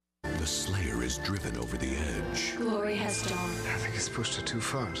The Slayer is driven over the edge. Glory has dawned. I think it's pushed her too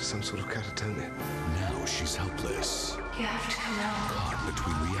far into some sort of catatonia. Now she's helpless. You have to come out. Caught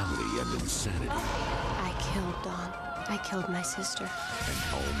between reality and insanity. I killed Dawn. I killed my sister. An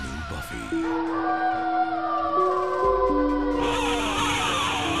all-new Buffy.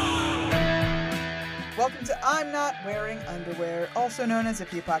 Welcome to I'm Not Wearing Underwear, also known as If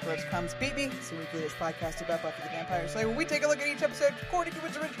the Apocalypse Comes, Beat Me. It's a weekly-ish podcast about Buffy the Vampire Slayer, where we take a look at each episode according to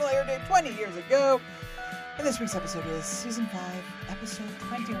its original air date 20 years ago. And this week's episode is Season 5, Episode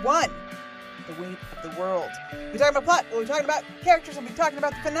 21, The Weight of the World. We're talking about plot, we're talking about characters, and we're talking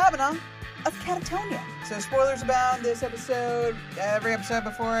about the phenomenon of catatonia. So spoilers abound this episode, every episode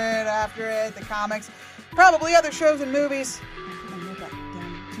before it, after it, the comics, probably other shows and movies. I know that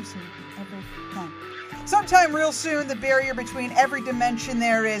down too soon every time. Sometime real soon, the barrier between every dimension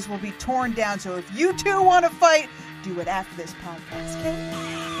there is will be torn down. So if you two want to fight, do it after this podcast, okay?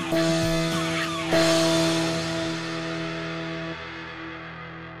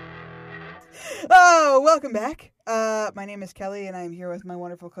 Oh, welcome back. My name is Kelly, and I'm here with my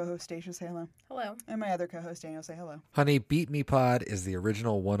wonderful co-host, Stacia. Say hello. Hello. And my other co-host, Daniel. Say hello. Honey, Beat Me Pod is the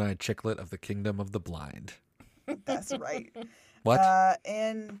original one-eyed chicklet of the Kingdom of the Blind. That's right. What?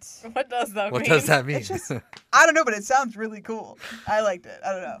 And What does that What mean? does that mean? it's just, I don't know, but it sounds really cool. I liked it.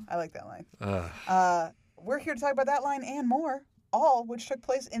 I don't know. I like that line. We're here to talk about that line and more, all which took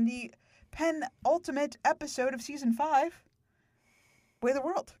place in the penultimate episode of Season 5, Way of the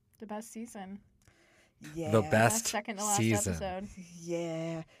World. The best season. Yeah. The best Second to last season. episode.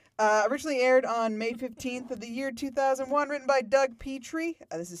 Yeah. Originally aired on May 15th of the year 2001, written by Doug Petrie.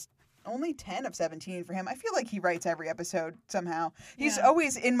 This is only 10 of 17 for him. I feel like he writes every episode somehow. He's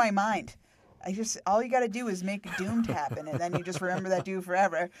always in my mind. All you got to do is make Doomed happen, and then you just remember that dude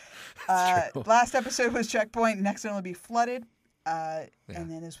forever. Last episode was Checkpoint. Next one will be Flooded. And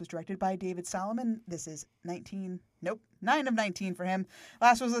then this was directed by David Solomon. This is 9 of 19 for him.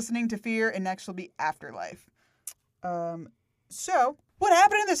 Last was Listening to Fear, and next will be Afterlife. So, what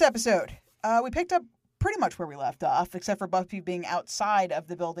happened in this episode? We picked up pretty much where we left off, except for Buffy being outside of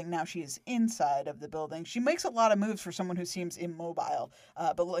the building. Now she is inside of the building. She makes a lot of moves for someone who seems immobile.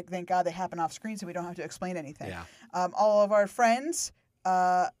 But thank God they happen off screen, so we don't have to explain anything. Yeah. All of our friends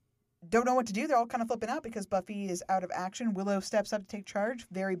don't know what to do. They're all kind of flipping out because Buffy is out of action. Willow steps up to take charge,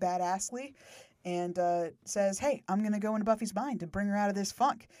 very badassly, and says, hey, I'm going to go into Buffy's mind to bring her out of this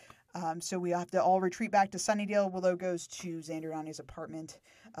funk. So we have to all retreat back to Sunnydale. Willow goes to Xander and Anya's apartment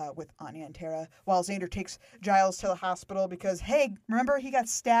with Anya and Tara, while Xander takes Giles to the hospital because, hey, remember he got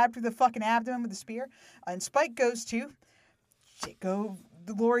stabbed through the fucking abdomen with a spear? And Spike goes to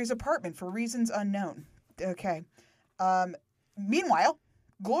Glory's apartment for reasons unknown. Okay. Meanwhile,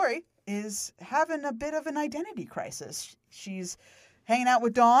 Glory is having a bit of an identity crisis. She's hanging out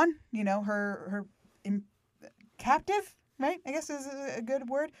with Dawn, her captive, right? I guess is a good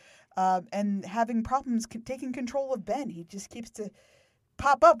word. And having problems taking control of Ben. He just keeps to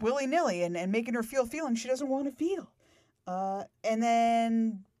pop up willy-nilly and making her feel feelings she doesn't want to feel. And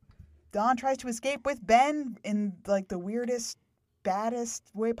then Dawn tries to escape with Ben in the weirdest, baddest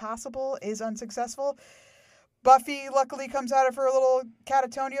way possible, is unsuccessful. Buffy luckily comes out of her little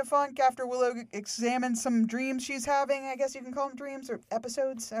catatonia funk after Willow examines some dreams she's having. I guess you can call them dreams or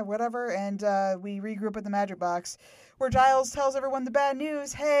episodes or whatever. And we regroup at the magic box where Giles tells everyone the bad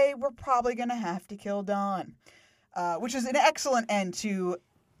news. Hey, we're probably going to have to kill Dawn. Which is an excellent end to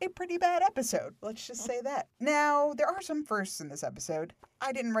a pretty bad episode. Let's just say that. Now, there are some firsts in this episode.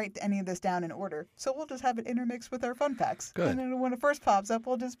 I didn't write any of this down in order, so we'll just have it intermixed with our fun facts. Good. And then when it first pops up,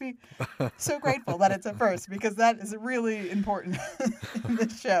 we'll just be so grateful that it's a first, because that is really important in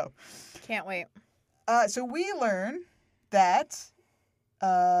this show. Can't wait. So we learn that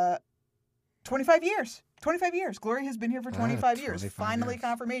 25 years. 25 years. Glory has been here for 25 years. 25 Finally years.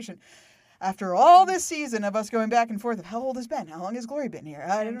 Confirmation. After all this season of us going back and forth of how old has Ben? How long has Glory been here?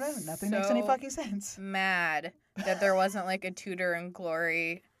 I don't know. Nothing makes any fucking sense. Mad that there wasn't a Tudor and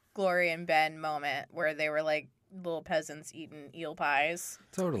Glory and Ben moment where they were like little peasants eating eel pies,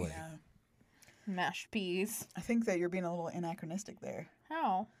 Totally. Yeah. mashed peas. I think that you're being a little anachronistic there.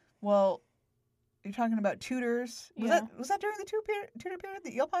 How? Well, you're talking about Tudors. Was Yeah. that during the Tudor period,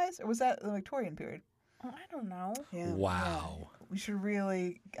 the eel pies, or was that the Victorian period? Oh, I don't know. Yeah. Wow. Yeah. We should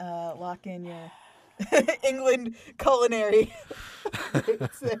really lock in your England culinary.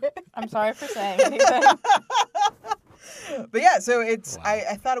 I'm sorry for saying anything. But yeah, so it's Wow.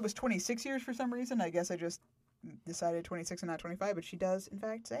 I thought it was 26 years for some reason. I guess I just decided 26 and not 25, but she does in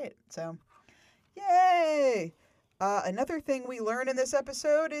fact say it. So, yay! Another thing we learn in this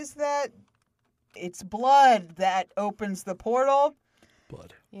episode is that it's blood that opens the portal.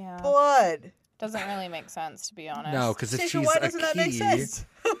 Blood. Yeah. blood. Doesn't really make sense, to be honest. No, because if Jason, she's why a doesn't that make key, sense?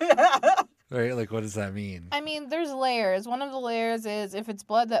 right? Like, what does that mean? I mean, there's layers. One of the layers is if it's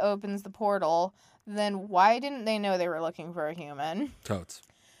blood that opens the portal, then why didn't they know they were looking for a human? Totes.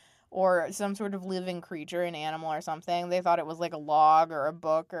 Or some sort of living creature, an animal or something. They thought it was like a log or a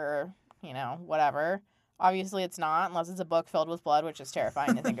book or, whatever. Obviously it's not, unless it's a book filled with blood, which is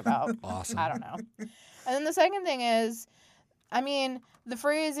terrifying to think about. Awesome. I don't know. And then the second thing is, I mean, the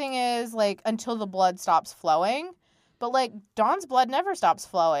phrasing is, like, until the blood stops flowing. But, like, Dawn's blood never stops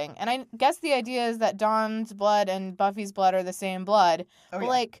flowing. And I guess the idea is that Dawn's blood and Buffy's blood are the same blood. Oh, but, yeah.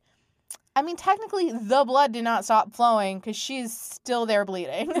 like, I mean, technically the blood did not stop flowing because she's still there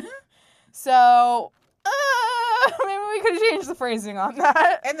bleeding. So, maybe we could change the phrasing on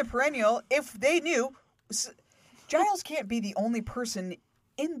that. And the perennial, if they knew, Giles can't be the only person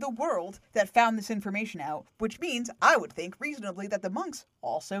in the world that found this information out, which means I would think reasonably that the monks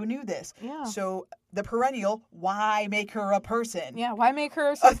also knew this. Yeah. So the perennial, why make her a person? Yeah, why make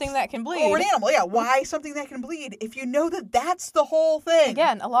her something that can bleed? Or an animal, yeah. Why something that can bleed if you know that that's the whole thing?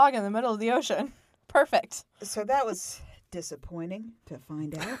 Again, a log in the middle of the ocean. Perfect. So that was disappointing to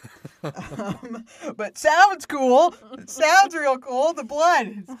find out. But sounds cool. It sounds real cool. The blood.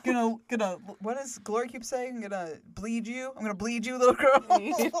 It's gonna what does Glory keep saying? I'm gonna bleed you. I'm gonna bleed you, little girl.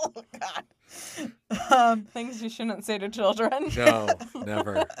 Oh, God. Things you shouldn't say to children. No,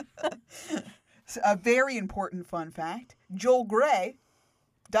 never. A very important fun fact. Joel Grey,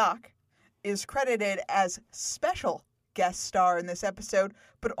 Doc, is credited as special guest star in this episode,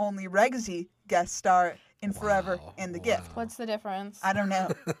 but only Regsy guest star in Forever and the Gift. What's the difference? I don't know.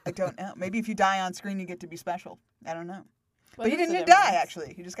 Maybe if you die on screen, you get to be special. I don't know. What But he is the didn't die, difference?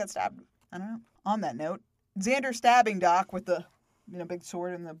 actually. He just got stabbed. I don't know. On that note, Xander stabbing Doc with the big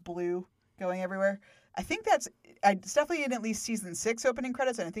sword and the blue going everywhere. I think it's definitely in at least season 6 opening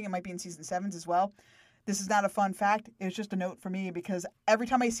credits, and I think it might be in season 7's as well. This is not a fun fact. It was just a note for me because every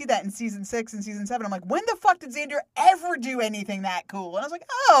time I see that in season 6 and season 7, I'm like, when the fuck did Xander ever do anything that cool? And I was like,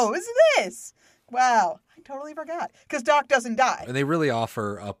 oh, is this? Wow. I totally forgot. Because Doc doesn't die. And they really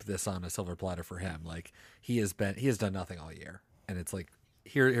offer up this on a silver platter for him. Like, he has done nothing all year. And it's like,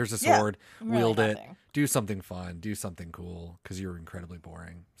 here's a sword, Really wield it, nothing. do something fun, do something cool, because you're incredibly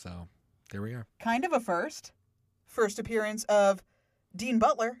boring. So, there we are. Kind of a first. First appearance of Dean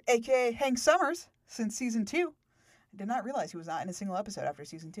Butler, a.k.a. Hank Summers, since season 2. I did not realize he was not in a single episode after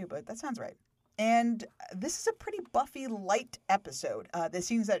season 2, but that sounds right. And this is a pretty Buffy light episode. The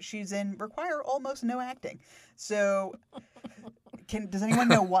scenes that she's in require almost no acting. So, does anyone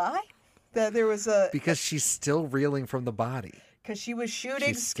know why? That there was a... Because she's still reeling from the body. Because she was shooting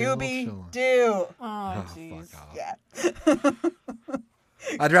She's still Scooby-Doo. Oh, jeez. fuck off. Yeah.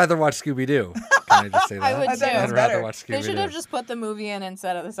 I'd rather watch Scooby-Doo. Can I just say that? I would I too. thought it I'd was rather better. watch Scooby-Doo. They should have just put the movie in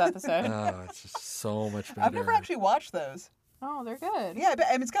instead of this episode. Oh, it's just so much better. I've never actually watched those. Oh, they're good. Yeah, but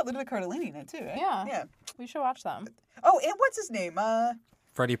it's got Linda Cardellini in it too, right? Yeah. Yeah. We should watch them. Oh, and what's his name?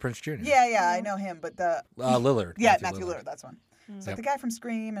 Freddie Prinze Jr. Yeah, I know him, but the... Lillard. Yeah, Matthew Lillard, that's one. So Yep. the guy from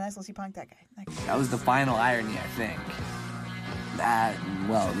Scream and SLC Punk, that guy. That was the final irony, I think. That, and,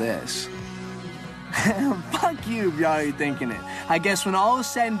 well, this. Fuck you if you're already thinking it. I guess when all was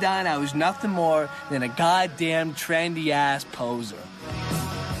said and done, I was nothing more than a goddamn trendy-ass poser.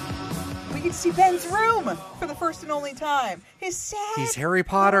 We get to see Ben's room for the first and only time. His sad... He's Harry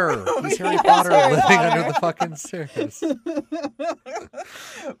Potter. He's Harry Yes, Potter Harry living Potter. under the fucking stairs.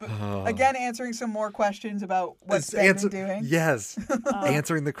 Again, answering some more questions about what's Ben been doing. Yes.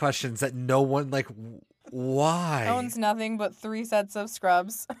 Answering the questions that no one, like, why? Owns nothing but 3 sets of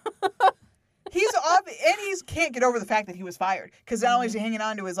scrubs. He's can't get over the fact that he was fired. Because not only is he hanging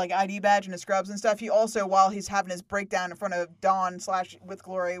on to his like ID badge and his scrubs and stuff, he also, while he's having his breakdown in front of Dawn / with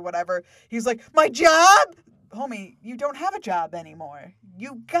Glory, whatever, he's like, my job? Homie, you don't have a job anymore.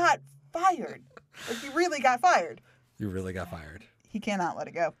 You got fired. Like, you really got fired. You really got fired. He cannot let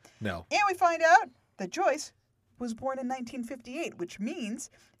it go. No. And we find out that Joyce was born in 1958, which means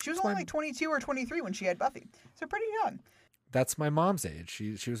she was only like 22 or 23 when she had Buffy. So pretty young. That's my mom's age.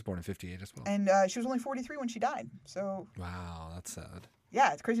 She was born in 58 as well. And she was only 43 when she died. So, Wow, that's sad.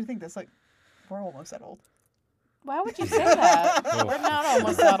 yeah, it's crazy to think that's like, we're almost that old. Why would you say that? We're not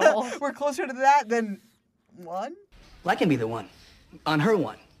almost that old. We're closer to that than one. Well, I can be the one. On her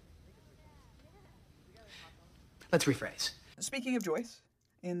one. Let's rephrase. Speaking of Joyce,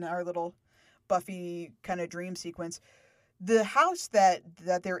 in our little Buffy kind of dream sequence, the house that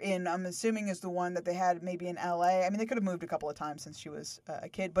they're in, I'm assuming, is the one that they had maybe in LA. I mean, they could have moved a couple of times since she was a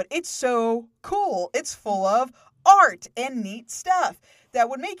kid, but it's so cool. It's full of art and neat stuff that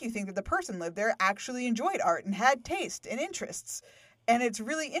would make you think that the person lived there actually enjoyed art and had taste and interests. And it's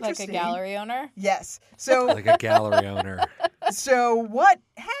really Like interesting. a gallery owner? Yes. So Like a gallery owner. so what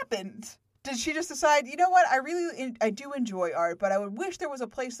happened? Did she just decide, you know what, I do enjoy art, but I would wish there was a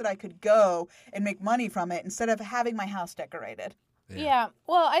place that I could go and make money from it instead of having my house decorated? Yeah.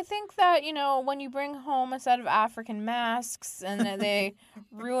 Well, I think that, when you bring home a set of African masks and that they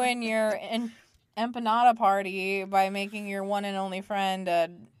ruin your empanada party by making your one and only friend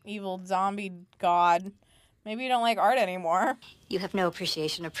an evil zombie god, maybe you don't like art anymore. You have no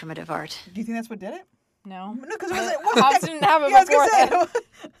appreciation of primitive art. Do you think that's what did it? No. No, because it wasn't. Hobbs didn't have it Yeah, I was before gonna then.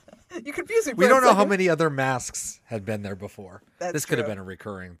 say, you're confusing. We don't know how many other masks had been there before. That's This could have true. been a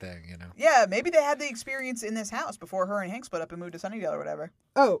recurring thing, Yeah, maybe they had the experience in this house before her and Hank split up and moved to Sunnydale or whatever.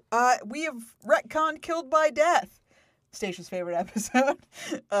 Oh, we have retconned Killed by Death. Stacia's favorite episode.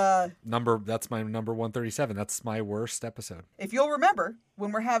 That's my number 137. That's my worst episode. If you'll remember,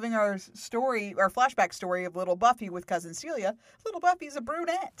 when we're having our flashback story of little Buffy with cousin Celia, little Buffy's a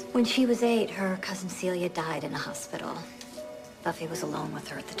brunette. When she was 8, her cousin Celia died in a hospital. Buffy was alone with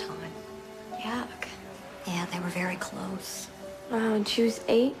her at the time. Yuck. Yeah, they were very close. Wow, and she was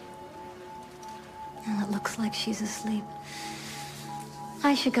 8? Well, it looks like she's asleep.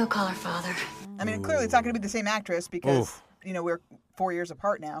 I should go call her father. I mean, clearly it's not going to be the same actress because, we're 4 years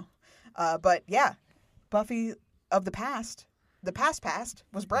apart now. But yeah, Buffy of the past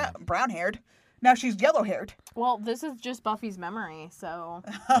was brown-haired. Now she's yellow-haired. Well, this is just Buffy's memory, so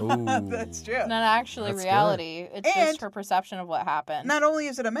That's true. it's not actually That's reality. It's And- just her perception of what happened. Not only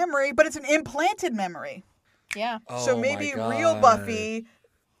is it a memory, but it's an implanted memory. Yeah. So maybe real Buffy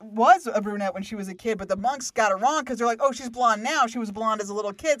was a brunette when she was a kid, but the monks got her wrong because they're like, oh, she's blonde now. She was blonde as a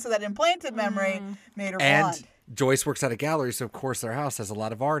little kid, so that implanted memory made her blonde. And Joyce works at a gallery, so of course their house has a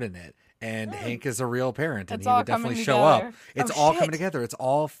lot of art in it. And Hank is a real parent, and It's he all would definitely coming show together. up. It's Oh, all shit. coming together. It's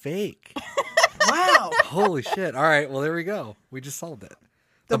all fake. Wow. Holy shit. All right, well, there we go. We just solved it.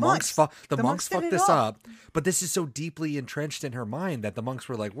 The monks monks fucked did it this all. up, but this is so deeply entrenched in her mind that the monks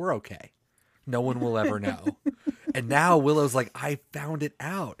were like, we're okay. No one will ever know. And now Willow's like, I found it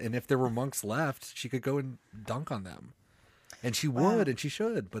out. And if there were monks left, she could go and dunk on them. And she would, and she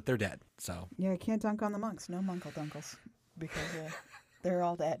should, but they're dead. So Yeah, I can't dunk on the monks. No Munkle Dunkles. Because they're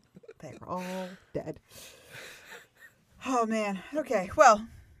all dead. They're all dead. Oh, man. Okay, well,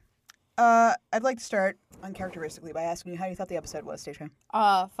 I'd like to start uncharacteristically by asking you how you thought the episode was, Stacia.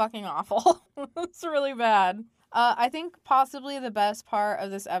 Fucking awful. It's really bad. I think possibly the best part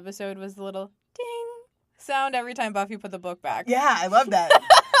of this episode was the little ding sound every time Buffy put the book back. Yeah, I love that.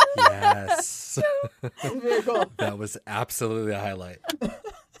 yes. Very cool. That was absolutely a highlight.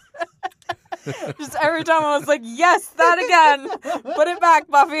 Just every time I was like, yes, that again. Put it back,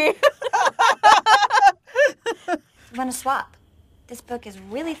 Buffy. You want to swap? This book is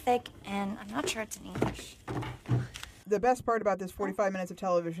really thick, and I'm not sure it's in English. The best part about this 45 minutes of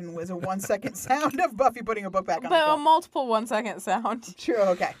television was a 1 second sound of Buffy putting a book back on the But a shelf. multiple 1 second sound. True,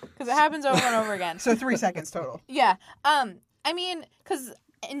 okay. Because it happens over and over again. So 3 seconds total. Yeah. I mean, because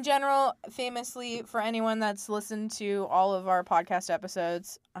in general, famously, for anyone that's listened to all of our podcast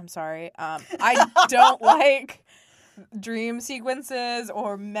episodes, I'm sorry, I don't like dream sequences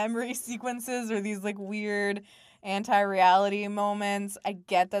or memory sequences or these like weird anti-reality moments. I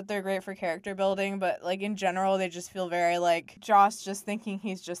get that they're great for character building, but like in general, they just feel very like Joss just thinking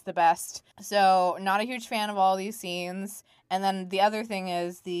he's just the best. So not a huge fan of all these scenes. And then the other thing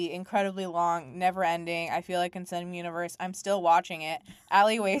is the incredibly long, never-ending, I feel like in some universe, I'm still watching it,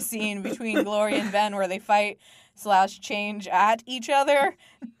 alleyway scene between Glory and Ben where they fight / change at each other,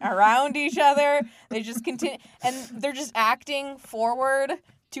 around each other. They just continue, and they're just acting forward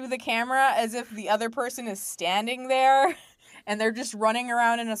to the camera as if the other person is standing there. And they're just running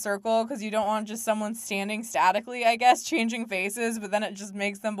around in a circle because you don't want just someone standing statically, I guess, changing faces. But then it just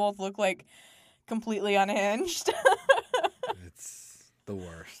makes them both look like completely unhinged. It's the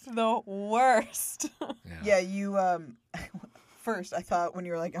worst. The worst. Yeah, you, first, I thought when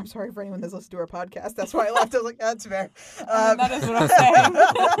you were like, I'm sorry for anyone that's listened to our podcast. That's why I laughed. I was like, that's fair. That is what I'm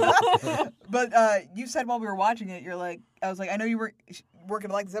saying. But you said while we were watching it, you're like, I was like, I know you weren't going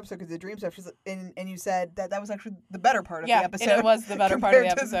to like this episode because the dream stuff, and you said that was actually the better part of the episode. Yeah, it was the better part of the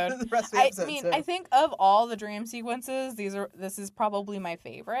compared to episode. the rest of the episode. I mean, so. I think of all the dream sequences, this is probably my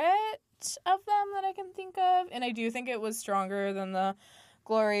favorite of them that I can think of, and I do think it was stronger than the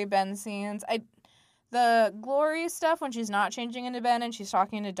Glory Ben scenes. The Glory stuff when she's not changing into Ben and she's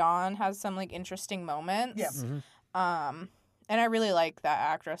talking to Dawn has some like interesting moments. Yeah. Mm-hmm. And I really like that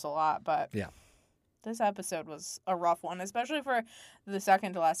actress a lot, but Yeah. this episode was a rough one, especially for the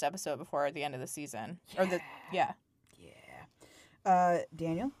second to last episode before the end of the season.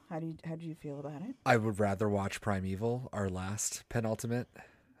 Daniel, how did you feel about it? I would rather watch Primeval, our last penultimate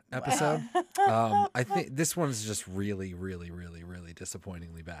episode. I think this one's just really, really, really, really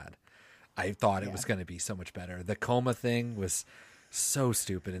disappointingly bad. I thought it was going to be so much better. The coma thing was so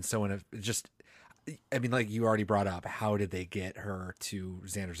stupid and so I mean, like you already brought up, how did they get her to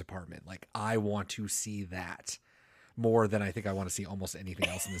Xander's apartment? Like, I want to see that more than I think I want to see almost anything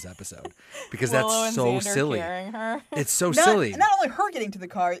else in this episode, because that's so silly. It's so silly. Not only her getting to the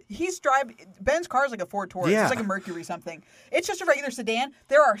car, Ben's car is like a Ford Taurus. Yeah. It's like a Mercury something. It's just a regular sedan.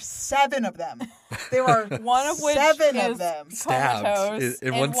 There are 7 of them. There are one of which 7 is of them. Stabbed.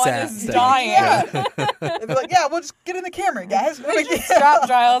 and one one sad is stab. dying. Yeah. They'd be like, yeah, we'll just get in the camera, guys. We just strap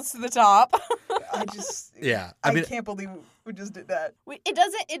Giles to the top. I can't believe we just did that.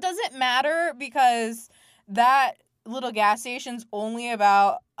 It doesn't matter, because that little gas station's only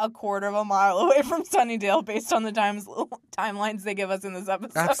about a quarter of a mile away from Sunnydale based on the timelines they give us in this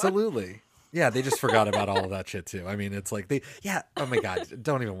episode. Absolutely. Yeah, they just forgot about all of that shit too. I mean, it's like oh my God,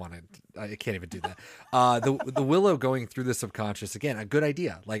 don't even want to, I can't even do that. The Willow going through the subconscious, again, a good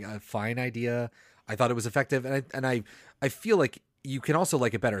idea, like a fine idea. I thought it was effective, and I feel like you can also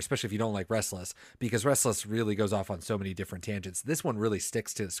like it better, especially if you don't like Restless, because Restless really goes off on so many different tangents. This one really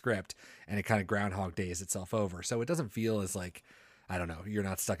sticks to the script, and it kind of Groundhog Days itself over. So it doesn't feel as like, I don't know, you're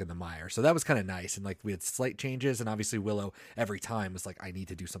not stuck in the mire. So that was kind of nice. And like we had slight changes, and obviously Willow every time was like, I need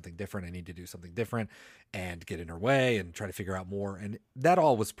to do something different. And get in her way and try to figure out more. And that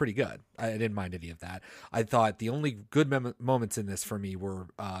all was pretty good. I didn't mind any of that. I thought the only good moments in this for me were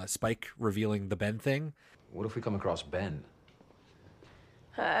Spike revealing the Ben thing. What if we come across Ben?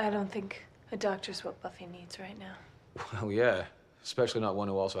 I don't think a doctor's what Buffy needs right now. Well, yeah. Especially not one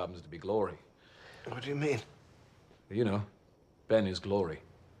who also happens to be Glory. What do you mean? You know, Ben is Glory.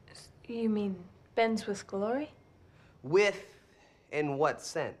 You mean Ben's with Glory? With, in what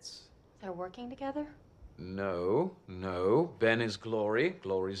sense? They're working together? No. Ben is Glory.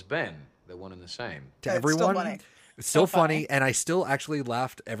 Glory's Ben. They're one and the same. To everyone, it's still funny, and I still actually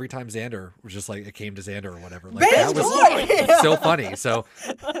laughed every time Xander was just like, it came to Xander or whatever. Like, that was still funny. So,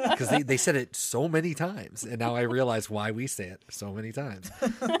 because they said it so many times, and now I realize why we say it so many times.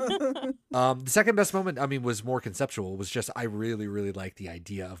 The second best moment, I mean, was more conceptual. Was just, I really, really liked the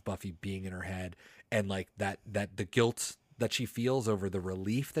idea of Buffy being in her head, and like that the guilt that she feels over the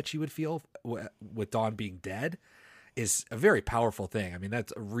relief that she would feel with Dawn being dead is a very powerful thing. I mean,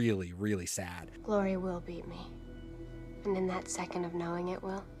 that's really, really sad. Glory will beat me. And in that second of knowing it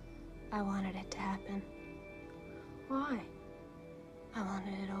will, I wanted it to happen. Why? I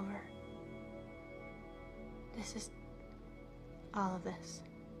wanted it over. This is... all of this.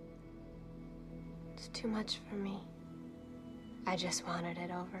 It's too much for me. I just wanted it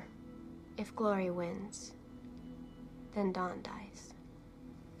over. If Glory wins, then Dawn dies.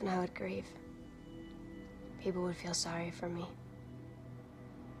 And I would grieve. People would feel sorry for me.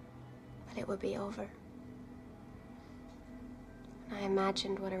 But it would be over. I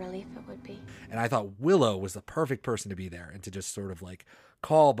imagined what a relief it would be. And I thought Willow was the perfect person to be there and to just sort of like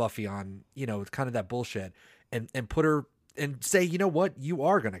call Buffy on, you know, kind of that bullshit and put her and say, you know what, you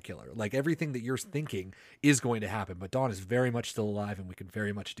are going to kill her. Like everything that you're thinking is going to happen, but Dawn is very much still alive and we can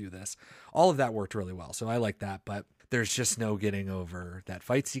very much do this. All of that worked really well. So I like that, but there's just no getting over that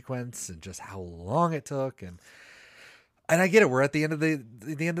fight sequence and just how long it took. And I get it. We're at the end of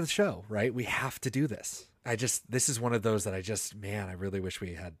the show, right? We have to do this. This is one of those that I really wish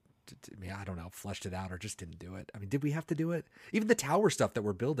we had, I don't know, fleshed it out or just didn't do it. I mean, did we have to do it? Even the tower stuff that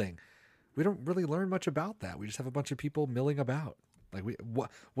we're building, we don't really learn much about that. We just have a bunch of people milling about. Like,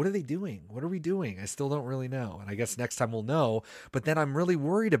 what are they doing? What are we doing? I still don't really know. And I guess next time we'll know. But then I'm really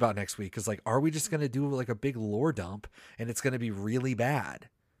worried about next week because, like, are we just going to do like a big lore dump and it's going to be really bad?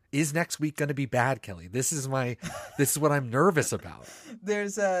 Is next week going to be bad, Kelly? This is what I'm nervous about.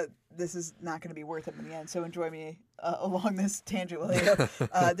 This is not going to be worth it in the end, so enjoy me along this tangent with you.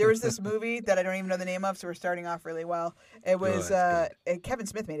 There was this movie that I don't even know the name of, so we're starting off really well. It was Kevin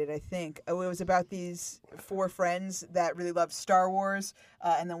Smith made it, I think. It was about these 4 friends that really loved Star Wars,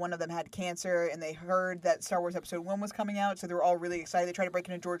 and then one of them had cancer, and they heard that Star Wars Episode 1 was coming out, so they were all really excited. They tried to break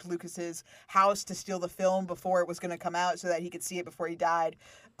into George Lucas's house to steal the film before it was going to come out so that he could see it before he died.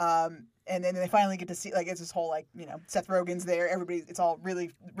 And then they finally get to see, like, it's this whole, like, you know, Seth Rogen's there. Everybody, it's all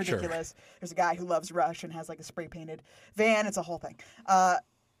really ridiculous. Sure. There's a guy who loves Rush and has, like, a spray-painted van. It's a whole thing. And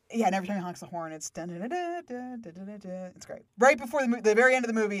every time he honks the horn, it's dun-dun-dun-dun-dun-dun-dun-dun. It's great. Right before the very end of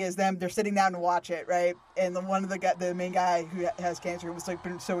the movie is them. They're sitting down to watch it, right? And the main guy who has cancer was, like,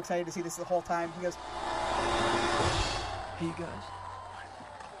 been so excited to see this the whole time. He goes, Hey, you guys.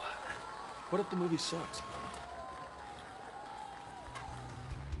 What if the movie sucks?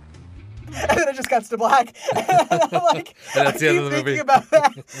 And then it just cuts to black. And I'm like, And that's the end of the thinking movie. about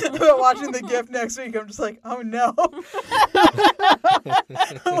that, about watching The Gift next week. I'm just like, oh no.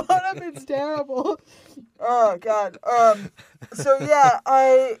 What if it's terrible? Oh God. So yeah,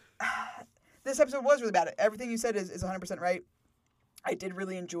 this episode was really bad. Everything you said is 100% right. I did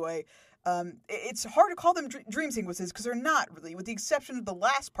really enjoy. It's hard to call them dream sequences because they're not really, with the exception of the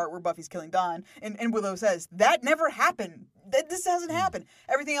last part where Buffy's killing Dawn, and Willow says that never happened. This hasn't happened.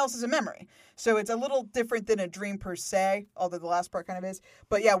 Everything else is a memory. So it's a little different than a dream per se, although the last part kind of is.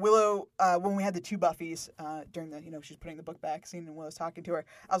 But yeah, Willow, when we had the two Buffys during the, she's putting the book back scene and Willow's talking to her,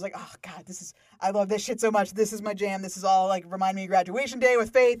 I was like, oh God, I love this shit so much. This is my jam. This is all like remind me of graduation day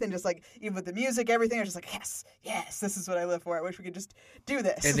with Faith, and just like even with the music, everything. I was just like, yes, this is what I live for. I wish we could just do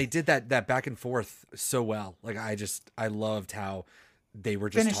this. And they did that back and forth so well. Like I loved how they were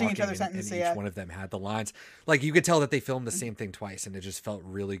just finishing talking each other's and sentences. each one of them had the lines. Like you could tell that they filmed the same thing twice, and it just felt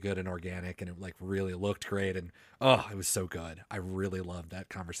really good and organic, and it like really looked great. And it was so good. I really loved that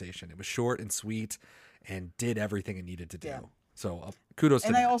conversation. It was short and sweet, and did everything it needed to do. Yeah. So kudos to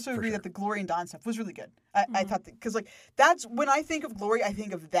them. them. And I also agree that the Glory and Dawn stuff was really good. I thought because like that's when I think of Glory, I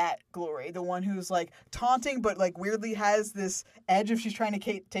think of that Glory, the one who's like taunting but like weirdly has this edge if she's trying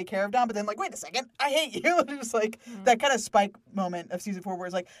to take care of Dawn, but then like wait a second, I hate you. Just like that kind of Spike moment of season 4 where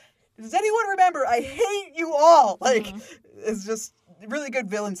it's like, does anyone remember I hate you all? Like it's just really good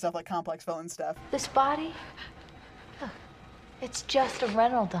villain stuff, like complex villain stuff. This body, it's just a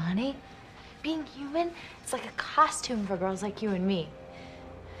rental, Donnie. Being human, it's like a costume for girls like you and me.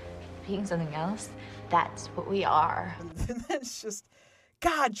 Being something else, that's what we are. It's just,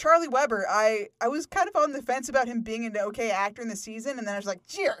 God, Charlie Weber, I was kind of on the fence about him being an okay actor in the season, and then I was like,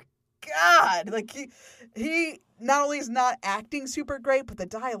 dear God, like he not only is not acting super great, but the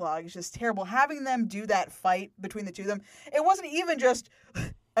dialogue is just terrible. Having them do that fight between the two of them, it wasn't even just...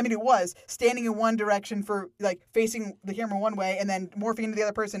 I mean, it was standing in one direction for, like, facing the camera one way and then morphing into the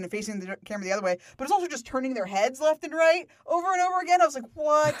other person and facing the camera the other way. But it's also just turning their heads left and right over and over again. I was like,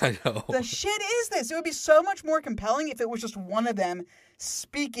 what the shit is this? It would be so much more compelling if it was just one of them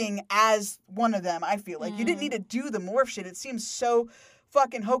speaking as one of them, I feel like. You didn't need to do the morph shit. It seems so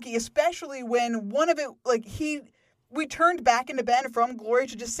fucking hokey, especially when one of it, like, we turned back into Ben from Glory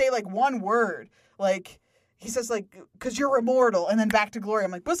to just say, like, one word. Like... He says, like, because you're immortal, and then back to Glory. I'm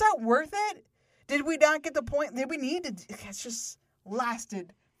like, was that worth it? Did we not get the point? Did we need to? It's just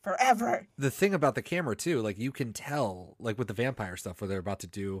lasted forever. The thing about the camera, too, like, you can tell, like, with the vampire stuff where they're about to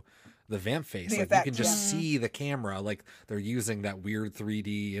do the vamp face, like, you can just see the camera, like, they're using that weird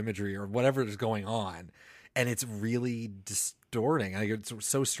 3D imagery or whatever is going on, and it's really distorting. Like, it's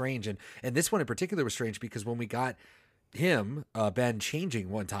so strange. And this one in particular was strange because when we got him, Ben,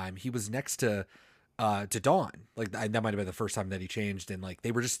 changing one time, he was next to Dawn. Like that might have been the first time that he changed, and like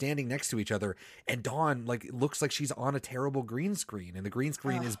they were just standing next to each other, and Dawn like looks like she's on a terrible green screen, and the green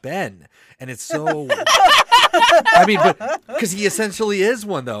screen is Ben, and it's so I mean, but because he essentially is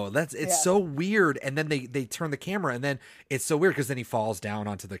one though. It's so weird. And then they turn the camera, and then it's so weird because then he falls down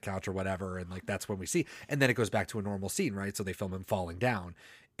onto the couch or whatever, and like that's when we see, and then it goes back to a normal scene, right? So they film him falling down,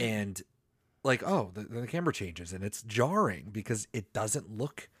 and like the camera changes, and it's jarring because it doesn't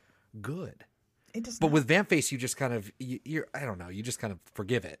look good. But with Vamp Face, you just kind of, I don't know, you just kind of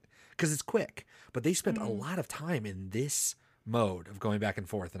forgive it because it's quick. But they spent a lot of time in this mode of going back and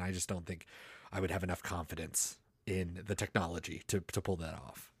forth, and I just don't think I would have enough confidence in the technology to pull that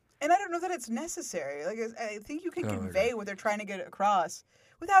off. And I don't know that it's necessary. Like I think you can convey what they're trying to get across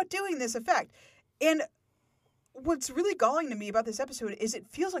without doing this effect. And what's really galling to me about this episode is it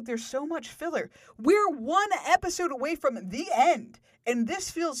feels like there's so much filler. We're one episode away from the end, and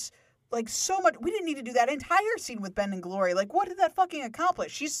this feels... like so much. We didn't need to do that entire scene with Ben and Glory. Like, what did that fucking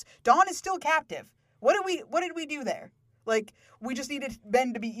accomplish? Dawn is still captive. What did we do there? Like, we just needed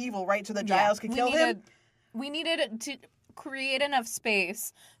Ben to be evil, right? So that Giles could kill him. We needed to create enough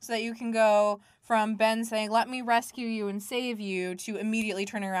space so that you can go from Ben saying, "Let me rescue you and save you," to immediately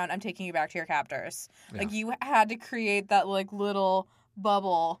turning around, "I'm taking you back to your captors." Yeah. Like, you had to create that like little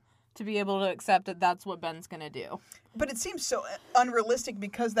bubble to be able to accept that that's what Ben's gonna do. But it seems so unrealistic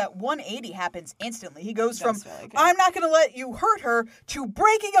because that 180 happens instantly. He goes from, I'm not going to let you hurt her, to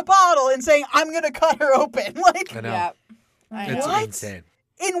breaking a bottle and saying, I'm going to cut her open. Like, I know. It's insane.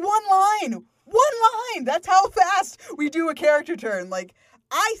 In one line. That's how fast we do a character turn. Like,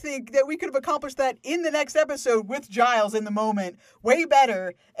 I think that we could have accomplished that in the next episode with Giles in the moment way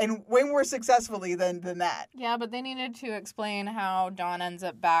better and way more successfully than that. Yeah, but they needed to explain how Dawn ends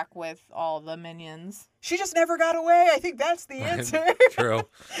up back with all the minions. She just never got away. I think that's the answer. True.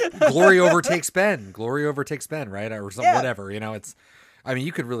 Glory overtakes Ben, right? Or something, whatever. You know, it's I mean,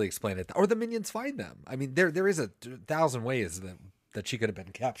 you could really explain it. Or the minions find them. I mean, there is 1,000 ways that she could have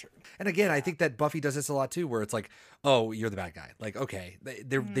been captured. And again, I think that Buffy does this a lot too, where it's like, oh, you're the bad guy. Like, okay,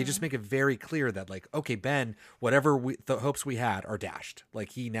 they just make it very clear that like, okay, Ben, whatever the hopes we had are dashed.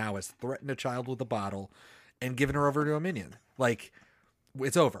 Like he now has threatened a child with a bottle and given her over to a minion. Like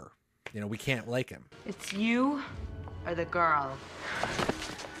it's over. We can't like him. It's you or the girl.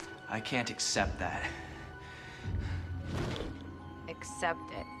 I can't accept that.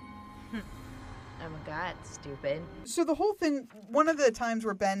 Accept it. Oh my god, stupid. So the whole thing, one of the times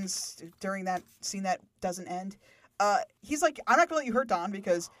where Ben's during that scene that doesn't end, he's like, I'm not gonna let you hurt Dawn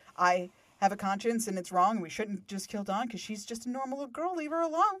because I have a conscience and it's wrong and we shouldn't just kill Dawn because she's just a normal little girl, leave her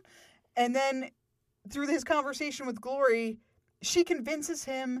alone. And then through his conversation with Glory, she convinces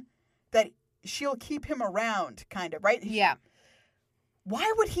him that she'll keep him around, kind of, right? Yeah.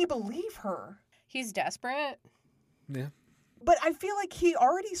 Why would he believe her? He's desperate. Yeah. But I feel like he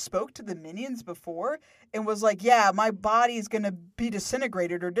already spoke to the minions before and was like, yeah, my body's going to be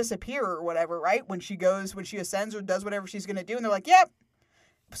disintegrated or disappear or whatever, right? When she ascends or does whatever she's going to do. And they're like, yep.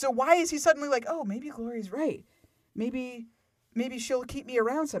 So why is he suddenly like, oh, maybe Glory's right. Maybe she'll keep me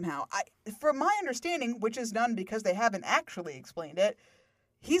around somehow. From my understanding, which is none because they haven't actually explained it,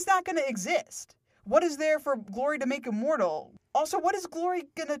 he's not going to exist. What is there for Glory to make immortal? Also, what is Glory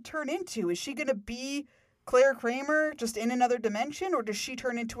going to turn into? Is she going to be Claire Kramer just in another dimension, or does she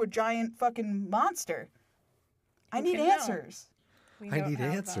turn into a giant fucking monster? I need answers. I need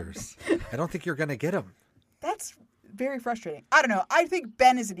answers. I don't think you're going to get them. That's very frustrating. I don't know. I think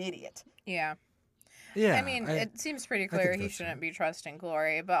Ben is an idiot. Yeah. Yeah. I mean, it seems pretty clear he shouldn't be trusting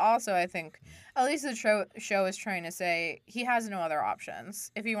Glory, but also I think at least the show is trying to say he has no other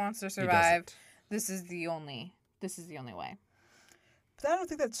options. If he wants to survive, this is the only way. But I don't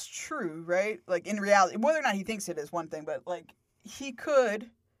think that's true, right? Like, in reality, whether or not he thinks it is one thing, but, like, he could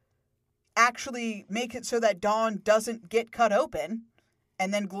actually make it so that Dawn doesn't get cut open,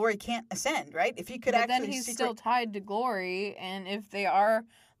 and then Glory can't ascend, right? If he could but then he's still tied to Glory, and if they are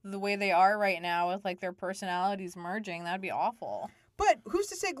the way they are right now with, like, their personalities merging, that'd be awful. But who's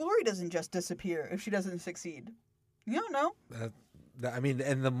to say Glory doesn't just disappear if she doesn't succeed? You don't know. I mean,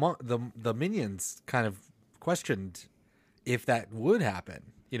 and the minions kind of questioned if that would happen,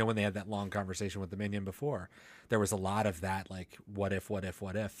 when they had that long conversation with the minion before, there was a lot of that, like, what if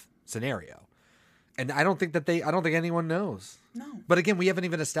scenario. And I don't think anyone knows. No. But again, we haven't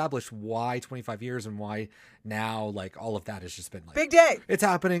even established why 25 years and why now, like, all of that has just been like, big day. It's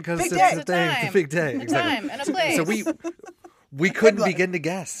happening because it's a thing. Big day. A Exactly. time and a place. So we couldn't begin to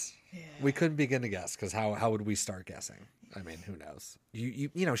guess. Yeah. We couldn't begin to guess because how would we start guessing? I mean, who knows?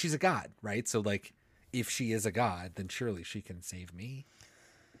 You she's a god, right? So, like, if she is a god, then surely she can save me.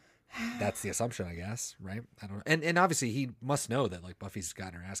 That's the assumption, I guess, right? I don't know. And obviously he must know that, like, Buffy's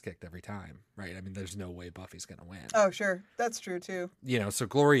gotten her ass kicked every time, right? I mean, there's no way Buffy's going to win. Oh, sure. That's true, too. So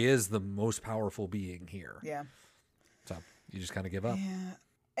Glory is the most powerful being here. Yeah. So you just kind of give up. Yeah.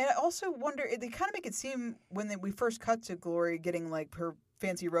 And I also wonder, they kind of make it seem when we first cut to Glory getting, like, her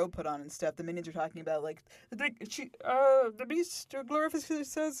fancy robe put on and stuff, the minions are talking about, like, the beast,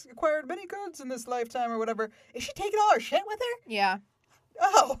 Glorificus, has acquired many goods in this lifetime or whatever. Is she taking all her shit with her? Yeah.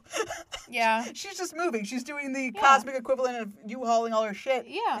 Oh. Yeah. She's just moving. She's doing the cosmic equivalent of you hauling all her shit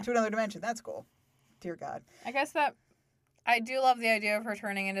into another dimension. That's cool. Dear God. I guess that I do love the idea of her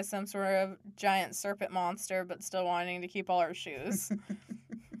turning into some sort of giant serpent monster, but still wanting to keep all her shoes.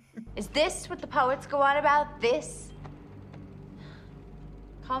 Is this what the poets go on about? This?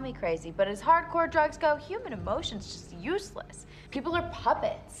 Call me crazy, but as hardcore drugs go, human emotion's just useless. People are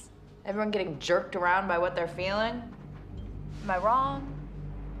puppets. Everyone getting jerked around by what they're feeling. Am I wrong?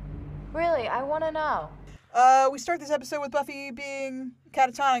 Really, I want to know. We start this episode with Buffy being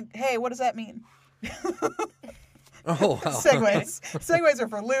catatonic. Hey, what does that mean? Oh, wow. Segues are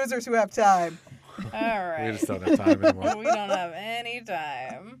for losers who have time. All right. We just don't have time anymore. We don't have any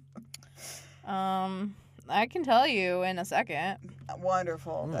time. I can tell you in a second.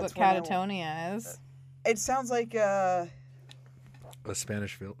 Wonderful. That's what catatonia is. It sounds like a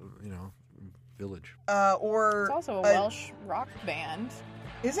Spanish, village. Or it's also a Welsh rock band.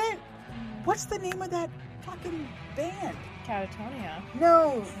 Is it? What's the name of that fucking band? Catatonia.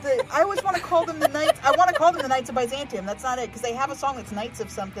 No, I always want to call them the Knights. I want to call them the Knights of Byzantium. That's not it, because they have a song that's Knights of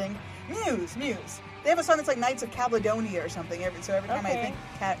something. Muse. They have a song that's like Knights of Caledonia or something. Every time I think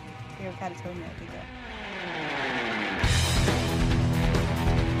Catatonia, I think that.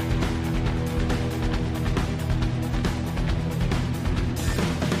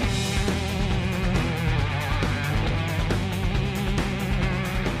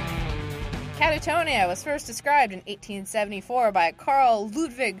 Catatonia was first described in 1874 by Carl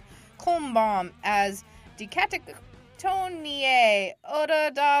Ludwig Kolmbaum as Decatatonie oder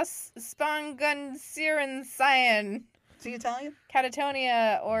das Spangensieren. Is he Italian?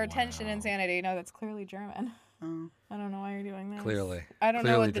 Catatonia or tension insanity. No, that's clearly German. Oh. I don't know why you're doing this. Clearly. I don't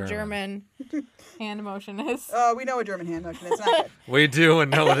know Clearly what the German hand motion is. Oh, we know a German hand motion. It's not good. We do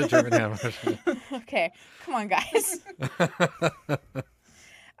and know what a German hand motion is. Okay, come on, guys.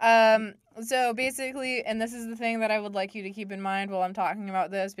 So basically, and this is the thing that I would like you to keep in mind while I'm talking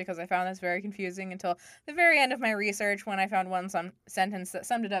about this, because I found this very confusing until the very end of my research when I found one sentence that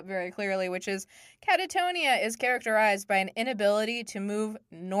summed it up very clearly, which is, catatonia is characterized by an inability to move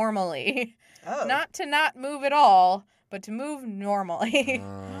normally. Oh. Not to not move at all, but to move normally.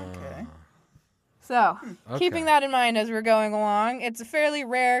 Okay. So, Okay. keeping that in mind as we're going along, it's a fairly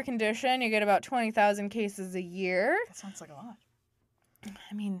rare condition. You get about 20,000 cases a year. That sounds like a lot.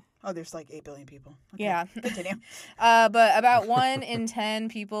 I mean... Oh, there's like 8 billion people. Okay. Yeah. Continue. But about 1 in 10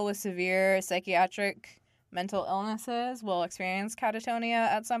 people with severe psychiatric mental illnesses will experience catatonia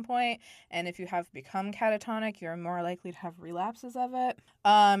at some point. And if you have become catatonic, you're more likely to have relapses of it.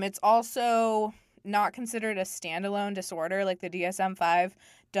 It's also not considered a standalone disorder. Like the DSM-5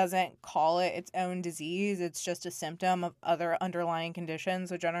 doesn't call it its own disease. It's just a symptom of other underlying conditions.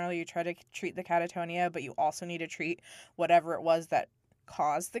 So generally you try to treat the catatonia, but you also need to treat whatever it was that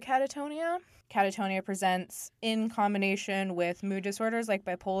caused the catatonia. Catatonia presents in combination with mood disorders like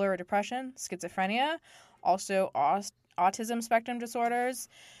bipolar or depression, schizophrenia, also autism spectrum disorders,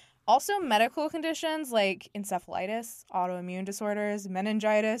 also medical conditions like encephalitis, autoimmune disorders,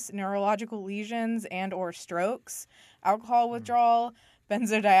 meningitis, neurological lesions and or strokes, alcohol withdrawal,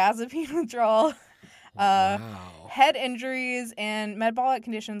 benzodiazepine withdrawal, head injuries, and metabolic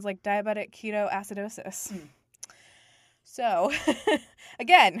conditions like diabetic ketoacidosis. So,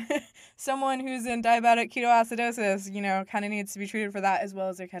 again, someone who's in diabetic ketoacidosis, kind of needs to be treated for that as well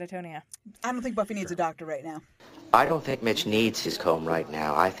as their catatonia. I don't think Buffy needs a doctor right now. I don't think Mitch needs his comb right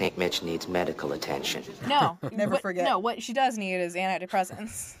now. I think Mitch needs medical attention. No. Never forget. No, what she does need is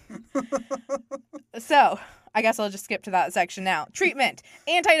antidepressants. So, I guess I'll just skip to that section now. Treatment.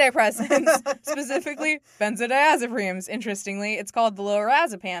 Antidepressants. Specifically, benzodiazepines. Interestingly, it's called the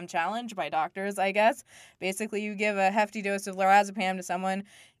lorazepam challenge by doctors, I guess. Basically, you give a hefty dose of lorazepam to someone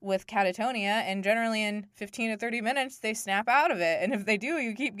with catatonia, and generally in 15 to 30 minutes, they snap out of it. And if they do,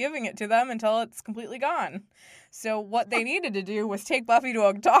 you keep giving it to them until it's completely gone. So what they needed to do was take Buffy to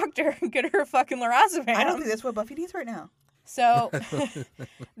a doctor and get her fucking lorazepam. I don't think that's what Buffy needs right now. So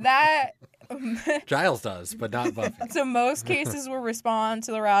that... Giles does, but not Buffy. So most cases will respond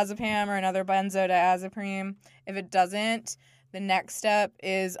to lorazepam or another benzodiazepine. If it doesn't, the next step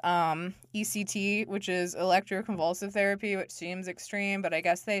is ECT, which is electroconvulsive therapy, which seems extreme, but I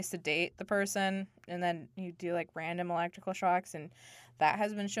guess they sedate the person and then you do like random electrical shocks, and that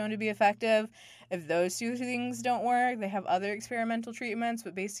has been shown to be effective. If those two things don't work, they have other experimental treatments,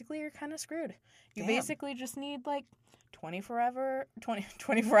 but basically you're kind of screwed. You basically just need like 24 hour, I mean,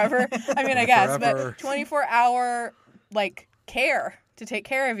 I guess, but 24-hour, like, care to take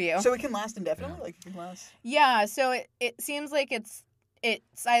care of you. So it can last indefinitely? Like, it can last? Yeah, so it seems like it's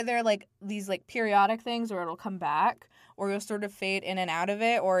either, like, these, like, periodic things, or it'll come back, or you'll sort of fade in and out of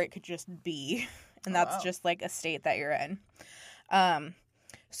it, or it could just be, and that's just, like, a state that you're in.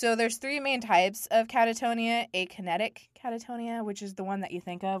 So there's 3 main types of catatonia. Akinetic catatonia, which is the one that you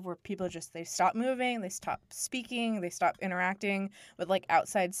think of where people just, they stop moving, they stop speaking, they stop interacting with like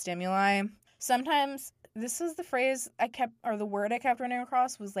outside stimuli. Sometimes this is the phrase the word I kept running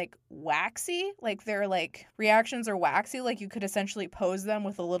across was like waxy. Like their like reactions are waxy. Like you could essentially pose them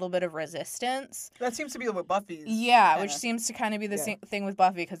with a little bit of resistance. That seems to be what Buffy's. Yeah, which seems to kind of be the same thing with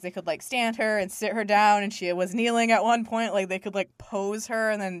Buffy, because they could like stand her and sit her down, and she was kneeling at one point. Like they could like pose her,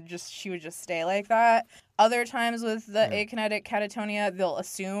 and then she would just stay like that. Other times with the akinetic catatonia, they'll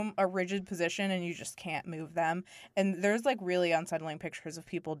assume a rigid position and you just can't move them. And there's like really unsettling pictures of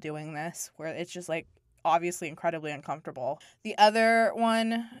people doing this where it's just like obviously incredibly uncomfortable. The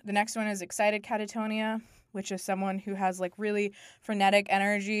next one is excited catatonia, which is someone who has like really frenetic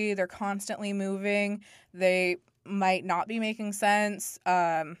energy. They're constantly moving. They might not be making sense.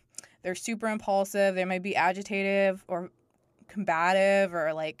 They're super impulsive. They might be agitative or combative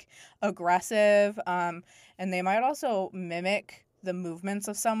or like aggressive. And they might also mimic the movements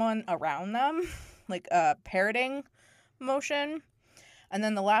of someone around them, like a parroting motion. And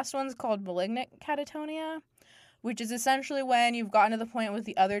then the last one's called malignant catatonia, which is essentially when you've gotten to the point with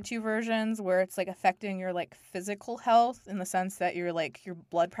the other 2 versions where it's like affecting your like physical health in the sense that your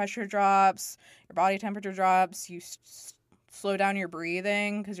blood pressure drops, your body temperature drops, you slow down your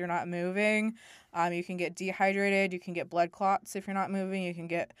breathing because you're not moving. You can get dehydrated. You can get blood clots if you're not moving. You can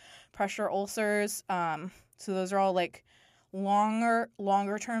get pressure ulcers. So those are all like longer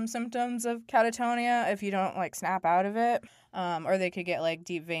term symptoms of catatonia if you don't like snap out of it. Or they could get like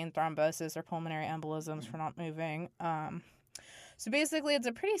deep vein thrombosis or pulmonary embolisms for not moving. So basically, it's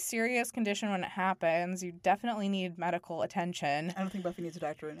a pretty serious condition when it happens. You definitely need medical attention. I don't think Buffy needs a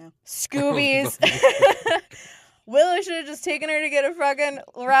doctor right now. Scoobies. Willow should have just taken her to get a fucking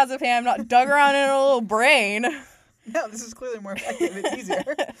lorazepam, not dug around in her little brain. No, this is clearly more effective and easier.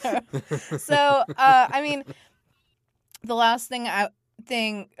 So, I mean, the last thing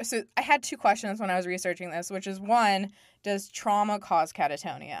so I had two questions when I was researching this, which is one, does trauma cause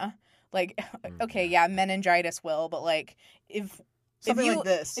catatonia? Like, okay, yeah, meningitis will, but like, if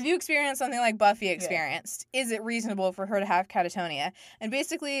you experience something like Buffy experienced, is it reasonable for her to have catatonia? And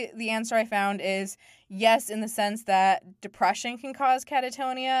basically, the answer I found is yes, in the sense that depression can cause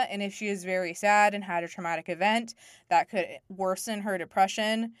catatonia, and if she is very sad and had a traumatic event, that could worsen her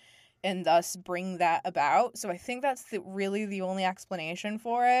depression and thus bring that about. So I think that's really the only explanation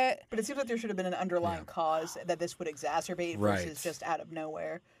for it. But it seems like there should have been an underlying cause that this would exacerbate versus just out of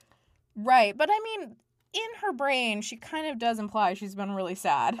nowhere. Right, but I mean, in her brain, she kind of does imply she's been really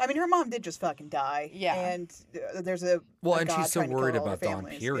sad. I mean, her mom did just fucking die. Yeah. And there's a and god she's so trying to kill worried all about their Dawn,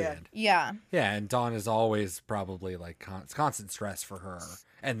 families. period. Yeah. Yeah, and Dawn is always probably like constant stress for her.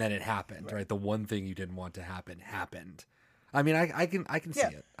 And then it happened, right? The one thing you didn't want to happen happened. I mean, I can see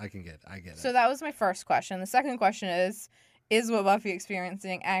it. I get it. So that was my first question. The second question is what Buffy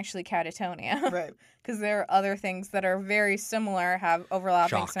experiencing actually catatonia? Right. Because there are other things that are very similar, have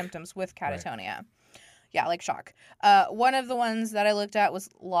overlapping Shock. symptoms with catatonia. Right. Yeah, like shock. One of the ones that I looked at was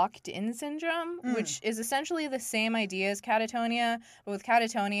locked-in syndrome, which is essentially the same idea as catatonia. But with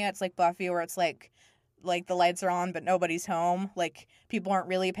catatonia, it's like Buffy, where it's like the lights are on, but nobody's home. Like, people aren't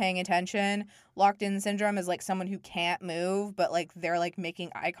really paying attention. Locked-in syndrome is like someone who can't move, but like they're like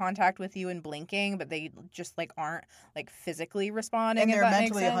making eye contact with you and blinking, but they just like aren't like physically responding. And they're if that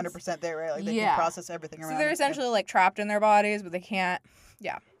mentally makes sense. 100% there, right? Like they can process everything around. So they're essentially like trapped in their bodies, but they can't.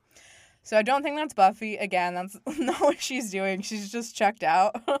 Yeah. So I don't think that's Buffy. Again, that's not what she's doing. She's just checked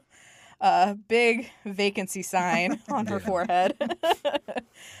out. Big vacancy sign on her forehead.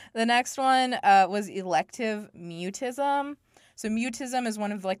 The next one was elective mutism. So mutism is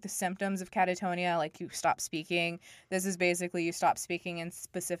one of like the symptoms of catatonia, like you stop speaking. This is basically you stop speaking in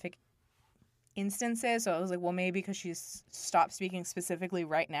specific instances. So it was like, well, maybe because she's stopped speaking specifically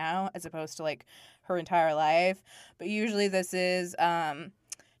right now as opposed to like her entire life. But usually this is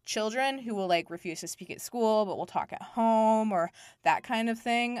children who will like refuse to speak at school but will talk at home or that kind of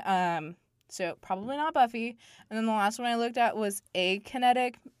thing. So probably not Buffy. And then the last one I looked at was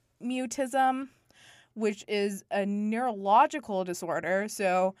akinetic mutism, which is a neurological disorder.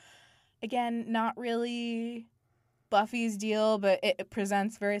 So again, not really Buffy's deal, but it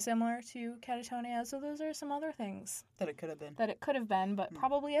presents very similar to catatonia. So those are some other things that it could have been. But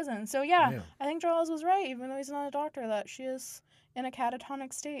probably isn't. So yeah, I think Charles was right, even though he's not a doctor, that she is in a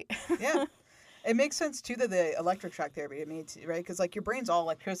catatonic state. Yeah. It makes sense, too, that the electric shock therapy, right? Because, like, your brain's all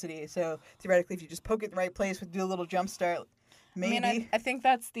electricity. So, theoretically, if you just poke it in the right place, do a little jump start, maybe. I mean, I think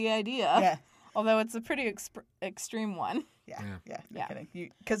that's the idea. Yeah. Although it's a pretty extreme one. Yeah. No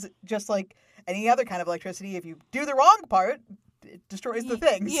kidding. Because just like any other kind of electricity, if you do the wrong part, it destroys the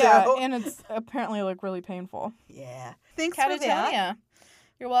thing. Yeah, so. And it's apparently, like, really painful. Yeah. Thanks catatonia. for that.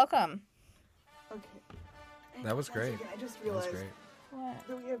 You're welcome. Okay. That was great. I just realized what?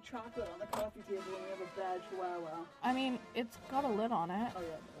 That we have chocolate on the coffee table and we have a bad chihuahua. I mean, it's got a lid on it. Oh,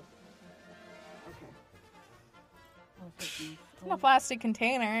 yeah, it does. Okay. It's in a plastic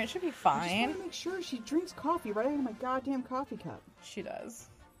container. It should be I fine. just want to make sure she drinks coffee right out of my goddamn coffee cup. She does.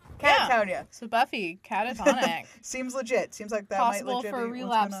 Catatonia. Yeah. So Buffy, catatonic. Seems legit. Seems like that Possible might legit for be what's going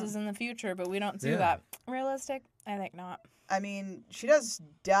relapses on. in the future, but we don't do that. Realistic? I think not. I mean, she does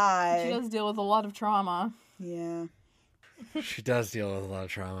die. She does deal with a lot of trauma. Yeah. She does deal with a lot of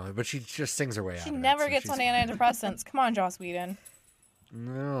trauma, but she just sings her way out. She of never it, so gets she's on fine. antidepressants. Come on, Joss Whedon.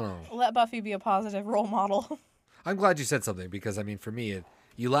 No. Let Buffy be a positive role model. I'm glad you said something because, I mean, for me,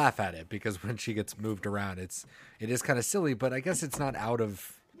 you laugh at it because when she gets moved around, it is kind of silly, but I guess it's not out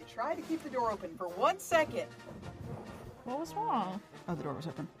of... You try to keep the door open for 1 second. What was wrong? Oh, the door was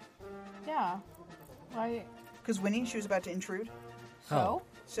open. Yeah. Why? Because Winnie, she was about to intrude. So?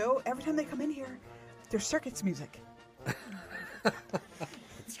 So every time they come in here, there's circuits music.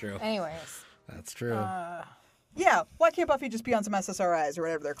 That's true. Anyways. That's true. Yeah, why can't Buffy just be on some SSRIs or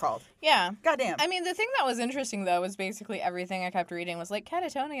whatever they're called? Yeah. Goddamn. I mean, the thing that was interesting, though, was basically everything I kept reading was like,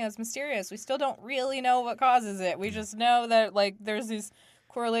 catatonia is mysterious. We still don't really know what causes it. We just know that, like, there's these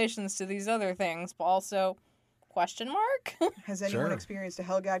correlations to these other things, but also, question mark? Has anyone experienced a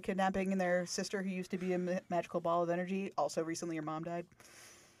Hell God kidnapping in their sister who used to be a magical ball of energy? Also, recently your mom died?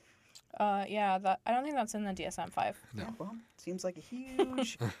 Yeah, I don't think that's in the DSM-5. No. Yeah, well, seems like a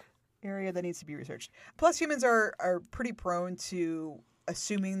huge area that needs to be researched. Plus, humans are pretty prone to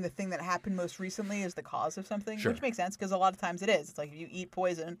assuming the thing that happened most recently is the cause of something, which makes sense because a lot of times it is. It's like if you eat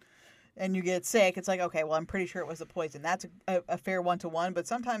poison and you get sick, it's like, okay, well, I'm pretty sure it was the poison. That's a fair one-to-one, but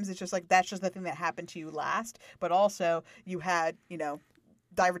sometimes it's just like that's just the thing that happened to you last, but also you had,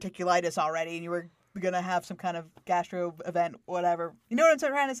 diverticulitis already and you were going to have some kind of gastro event, whatever. You know what I'm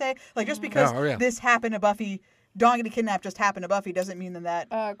trying to say? Like, just because this happened to Buffy, Dawn getting kidnapped just happened to Buffy doesn't mean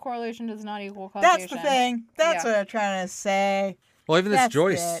that... correlation does not equal causation. That's the thing. That's what I'm trying to say. Well, even this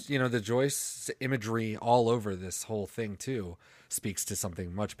Joyce, the Joyce imagery all over this whole thing, too, speaks to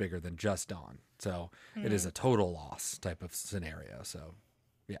something much bigger than just Dawn. So it is a total loss type of scenario. So,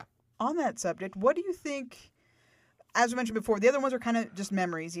 yeah. On that subject, what do you think, as we mentioned before, the other ones are kind of just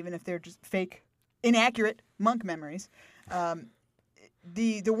memories, even if they're just fake, inaccurate monk memories.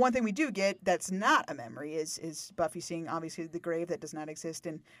 The one thing we do get that's not a memory is Buffy seeing, obviously, the grave that does not exist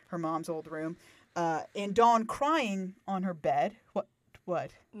in her mom's old room. And Dawn crying on her bed.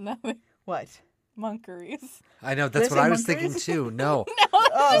 What? Nothing. What? Monkeries. I know, that's what I was thinking, too. No.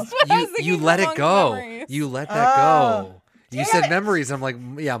 You let it go. Memories. You let that go. You said memories. I'm like,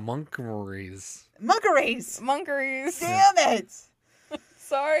 yeah, monkeries. Monkeries. Damn it.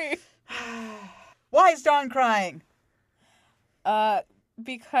 Sorry. Why is Dawn crying?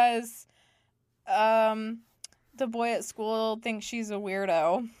 Because the boy at school thinks she's a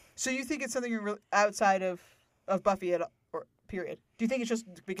weirdo. So you think it's something outside of Buffy or period? Do you think it's just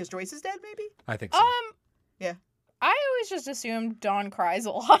because Joyce is dead, maybe? I think so. Yeah. I always just assumed Dawn cries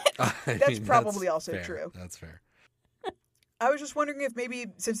a lot. That's probably also fair. true. That's fair. I was just wondering if maybe,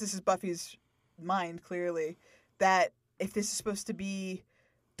 since this is Buffy's mind, clearly, that if this is supposed to be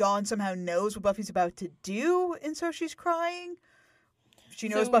Dawn somehow knows what Buffy's about to do, and so she's crying. She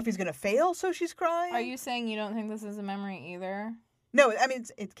knows Buffy's going to fail, so she's crying. Are you saying you don't think this is a memory either? No, I mean,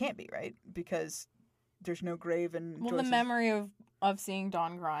 it can't be, right? Because there's no grave in Well, Joyce's... the memory of seeing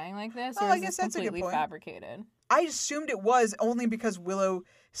Dawn crying like this, Oh, or I is guess this that's a good completely point. fabricated? I assumed it was only because Willow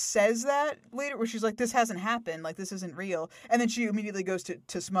says that later, where she's like, this hasn't happened, like, this isn't real. And then she immediately goes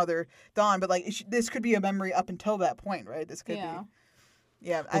to smother Dawn, but, like, this could be a memory up until that point, right? This could be...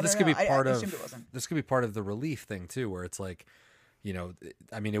 Yeah, well, this could be part I assumed it wasn't. This could be part of the relief thing too, where it's like,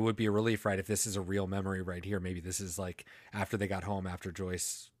 I mean, it would be a relief, right? If this is a real memory right here, maybe this is like after they got home, after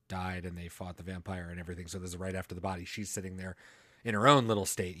Joyce died and they fought the vampire and everything. So this is right after the body. She's sitting there in her own little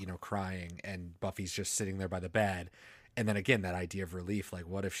state, crying, and Buffy's just sitting there by the bed. And then again, that idea of relief, like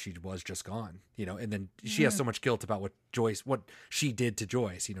what if she was just gone, and then she has so much guilt about what she did to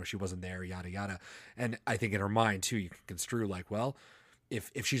Joyce, she wasn't there, yada, yada. And I think in her mind too, you can construe like, well,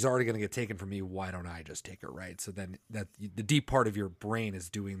 if she's already going to get taken from me, why don't I just take her, right? So then that the deep part of your brain is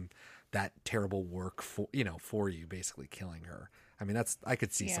doing that terrible work for you, basically killing her. I mean, I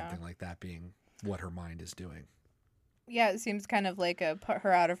could see something like that being what her mind is doing. Yeah, it seems kind of like a put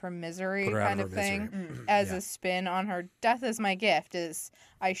her out of her misery kind of thing. As a spin on her death is my gift, is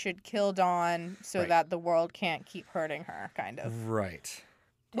I should kill Dawn so that the world can't keep hurting her, kind of. Right.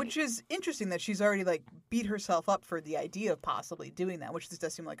 Which is interesting that she's already beat herself up for the idea of possibly doing that, which this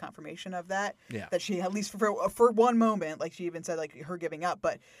does seem like confirmation of that. Yeah. That she, at least for one moment, like she even said, her giving up.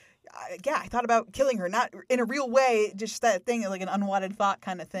 But I thought about killing her, not in a real way, just that thing, like an unwanted thought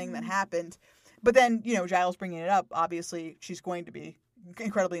kind of thing that happened. But then, Giles bringing it up, obviously she's going to be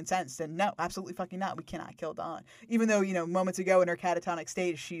incredibly incensed. And no, absolutely fucking not. We cannot kill Dawn. Even though, moments ago in her catatonic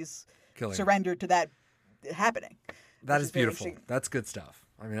state, she's surrendered to that happening. That is beautiful. That's good stuff.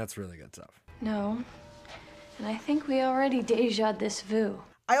 I mean, that's really good stuff. No. And I think we already déjà this vu.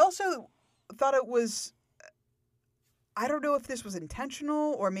 I also thought it was... I don't know if this was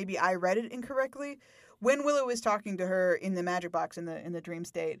intentional or maybe I read it incorrectly. When Willow is talking to her in the magic box in the dream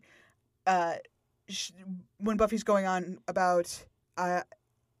state, when Buffy's going on about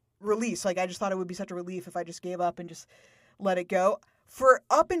release, I just thought it would be such a relief if I just gave up and just let it go. For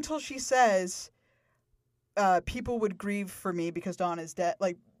up until she says... people would grieve for me because Dawn is dead.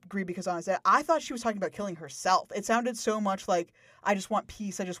 Grieve because Dawn is dead. I thought she was talking about killing herself. It sounded so much like I just want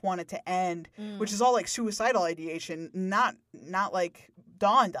peace. I just want it to end, which is all like suicidal ideation, not like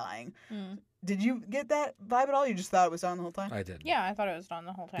Dawn dying. Did you get that vibe at all? You just thought it was Dawn the whole time? I did. Yeah, I thought it was Dawn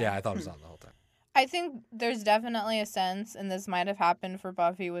the whole time. Yeah, I thought it was Dawn the whole time. I think there's definitely a sense, and this might have happened for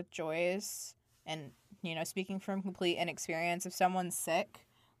Buffy with Joyce, and, you know, speaking from complete inexperience, if someone's sick,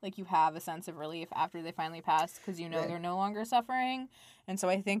 like, you have a sense of relief after they finally pass because you know Right. they're no longer suffering. And so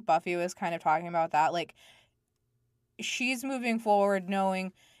I think Buffy was kind of talking about that. Like, she's moving forward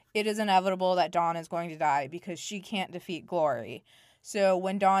knowing it is inevitable that Dawn is going to die because she can't defeat Glory. So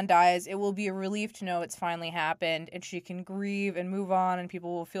when Dawn dies, it will be a relief to know it's finally happened and she can grieve and move on and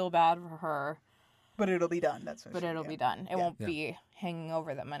people will feel bad for her. But it'll be done. That's what But it'll be done. It won't be hanging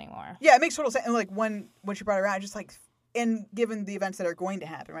over them anymore. Yeah, it makes total sense. And like when she brought her around, just like, and given the events that are going to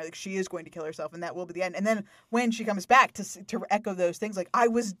happen, right? Like she is going to kill herself, and that will be the end. And then when she comes back to echo those things, like I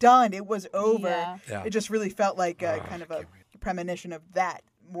was done, it was over. Yeah. It just really felt like kind of a premonition of that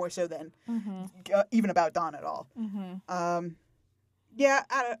more so than even about Dawn at all. Mm-hmm. Yeah,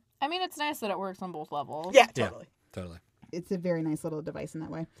 I mean, it's nice that it works on both levels. Yeah, totally. Totally. It's a very nice little device in that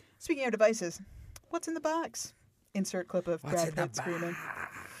way. Speaking of devices, what's in the box? Insert clip of Brad Pitt screaming.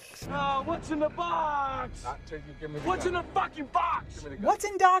 What's in the box? What's in the fucking box? What's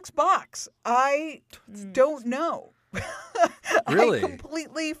in Doc's box? I don't know. Really? I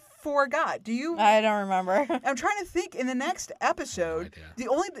completely forgot. Do you? I don't remember. I'm trying to think. In the next episode, the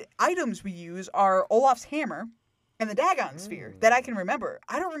only items we use are Olaf's hammer and the Dagon sphere that I can remember.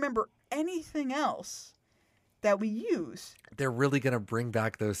 I don't remember anything else that we use. They're really going to bring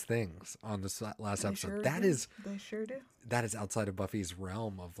back those things on this last episode. They sure do. That is outside of Buffy's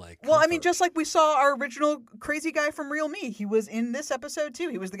realm of like. Well, I mean, just like we saw our original crazy guy from Real Me, he was in this episode too.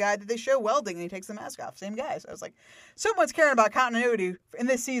 He was the guy that they show welding and he takes the mask off. Same guy. So I was like, someone's caring about continuity in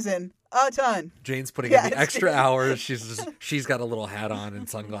this season a ton. Jane's putting in the extra hours. She's got a little hat on and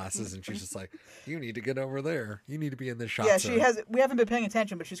sunglasses, and she's just like, "You need to get over there. You need to be in this shot." Yeah, zone." she has. We haven't been paying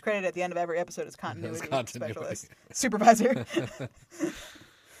attention, but she's credited at the end of every episode as continuity specialist, supervisor.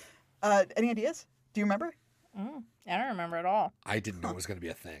 Any ideas? Do you remember? I don't remember at all. I didn't know it was going to be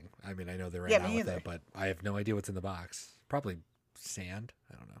a thing. I mean, I know they ran Yeah, out me with either. it, but I have no idea what's in the box. Probably sand.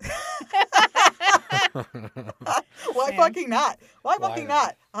 I don't know. Why fucking not? Why fucking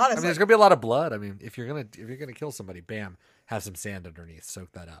not? I mean, Honestly, there's gonna be a lot of blood. I mean, if you're gonna kill somebody, bam, have some sand underneath,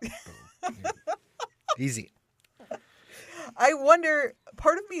 soak that up. Boom. Easy. I wonder.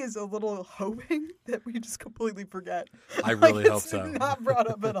 Part of me is a little hoping that we just completely forget. I really hope it's so. Not brought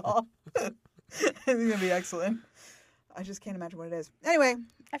up at all. It's gonna be excellent. I just can't imagine what it is. Anyway,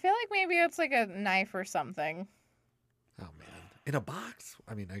 I feel like maybe it's like a knife or something. Oh man, in a box?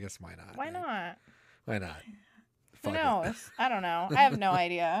 I mean, I guess why not? Why not? Why not? Who Fuck it. knows? I don't know. I have no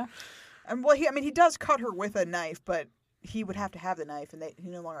idea. and well, he does cut her with a knife, but he would have to have the knife, and he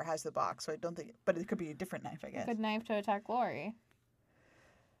no longer has the box, so I don't think. But it could be a different knife, I guess. Good knife to attack Glory.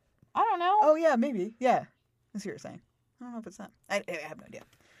 I don't know. Oh yeah, maybe. Yeah, I see what you're saying. I don't know if it's that. I have no idea.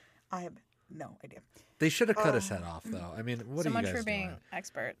 I have no idea. They should have cut his head off, though. I mean, what so are you much guys for being doing?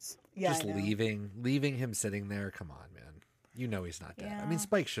 experts. Yeah, Just I know. leaving him sitting there. Come on, man. You know he's not dead. I Yeah. mean,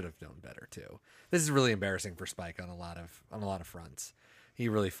 Spike should have known better too. This is really embarrassing for Spike on a lot of fronts. He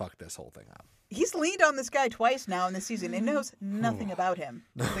really fucked this whole thing up. He's leaned on this guy twice now in this season and knows nothing about him.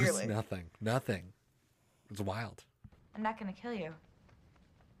 No, Clearly, it's nothing. It's wild. I'm not gonna kill you.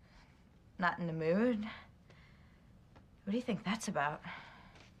 Not in the mood. What do you think that's about?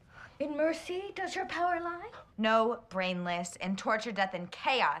 In mercy, does your power lie? No, brainless. In torture, death, and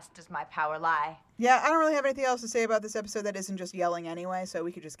chaos does my power lie. Yeah, I don't really have anything else to say about this episode that isn't just yelling anyway, so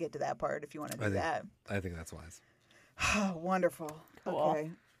we could just get to that part if you want to do that. I think that's wise. Wonderful. Cool.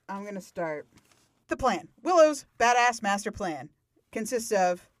 Okay, I'm going to start. The plan. Willow's badass master plan consists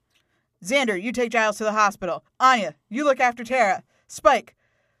of Xander, you take Giles to the hospital. Anya, you look after Tara. Spike,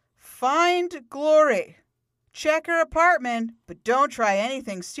 find Glory. Check her apartment, but don't try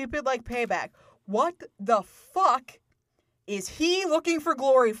anything stupid like Payback. What the fuck is he looking for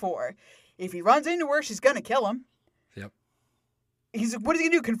Glory for? If he runs into her, she's going to kill him. Yep. What is he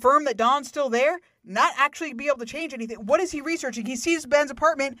going to do? Confirm that Dawn's still there? Not actually be able to change anything. What is he researching? He sees Ben's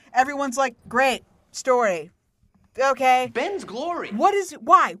apartment. Everyone's like, great story. Okay. Ben's Glory. What is...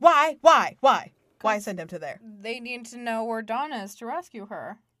 Why? Why send him to there? They need to know where Dawn is to rescue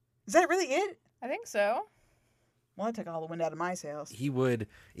her. Is that really it? I think so. Well, that took all the wind out of my sails. He would,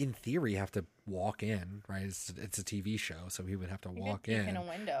 in theory, have to walk in, right? It's a TV show, so he would have to walk peek in. in a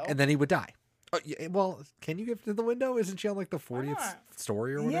window. And then he would die. Oh, yeah, well, can you get to the window? Isn't she on like the 40th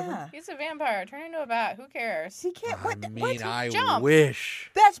story or whatever? Yeah. He's a vampire. Turn into a bat. Who cares? He can't... I mean, I Jump. wish.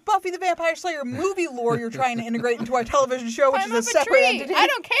 That's Buffy the Vampire Slayer movie lore you're trying to integrate into our television show, which Climb is a up separate tree. entity. I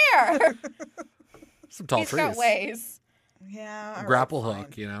don't care. Some tall He's trees. got ways. Yeah. all right, Grapple fine.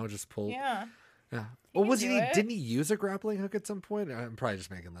 hook, you know, just pull. Yeah. Yeah. Well, can do it. didn't he use a grappling hook at some point? I'm probably just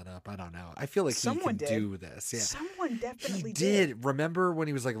making that up. I don't know. I feel like Someone he could did. do this. Yeah. Someone definitely He did. Remember when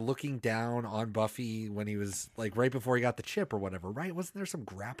he was like looking down on Buffy when he was like right before he got the chip or whatever, right? Wasn't there some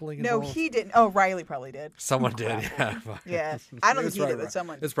grappling No, involved? he didn't. Oh, Riley probably did. Someone did. Yeah. Yeah. I don't It's think he right, did, but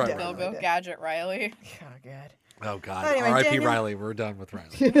someone It's probably definitely Go right. Gadget Riley. Oh, God. Oh God. Anyway, R.I.P. Daniel- Riley. We're done with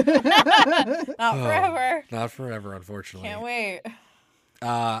Riley. Not forever. Not forever, unfortunately. Can't wait.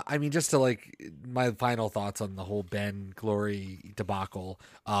 I mean, just to like my final thoughts on the whole Ben Glory debacle.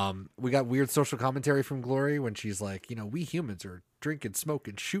 We got weird social commentary from Glory when she's like, we humans are drinking,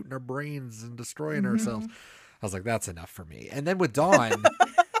 smoking, shooting our brains and destroying ourselves. I was like, that's enough for me. And then with Dawn,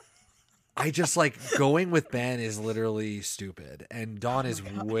 I just like going with Ben is literally stupid, and Dawn is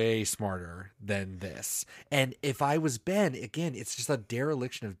way smarter than this. And if I was Ben, again, it's just a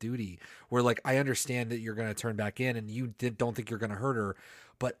dereliction of duty where like, I understand that you're going to turn back in and you don't think you're going to hurt her.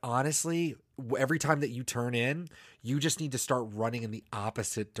 But honestly, every time that you turn in, you just need to start running in the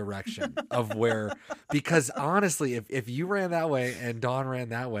opposite direction of where, because honestly, if you ran that way and Dawn ran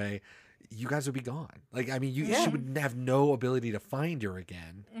that way, you guys would be gone. Like, I mean, she would have no ability to find her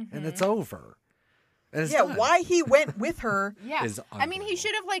again, and it's over. And it's done. Why he went with her? Yeah. Is I mean, he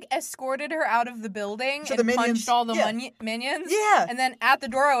should have like escorted her out of the building So and the minions- punched all the yeah. minions. Yeah. And then at the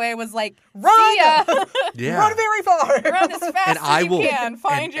doorway was like, Run! see ya. Yeah. Run very far. Run as fast And as I you will- can.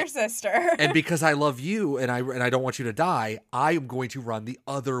 Find and- your sister. And because I love you and I don't want you to die, I am going to run the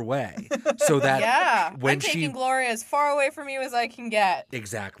other way so that yeah. when I'm taking she Gloria as far away from you as I can get.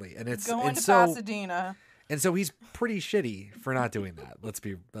 exactly, and it's Going and to so Pasadena. and so he's pretty shitty for not doing that. Let's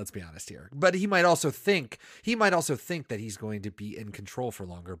be honest here. But he might also think that he's going to be in control for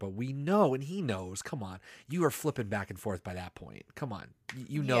longer. But we know, and he knows. Come on, you are flipping back and forth by that point. Come on,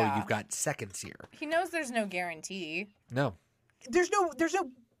 you know Yeah. you've got seconds here. He knows there's no guarantee. No, There's no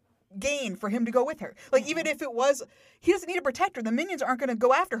gain for him to go with her. Like, even if it was, he doesn't need to protect her. The minions aren't going to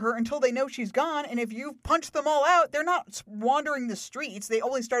go after her until they know she's gone. And if you punch them all out, they're not wandering the streets. They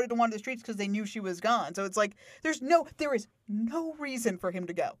only started to wander the streets because they knew she was gone. So it's like, there is no reason for him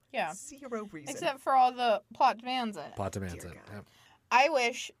to go. Yeah. Zero reason. Except for all the plot demands it. plot demands it. Yeah. I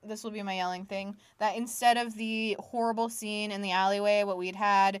wish, this will be my yelling thing, that instead of the horrible scene in the alleyway, what we'd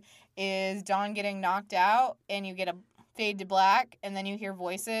had is Dawn getting knocked out and you get a fade to black and then you hear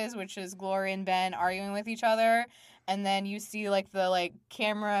voices, which is Glory and Ben arguing with each other. And then you see like the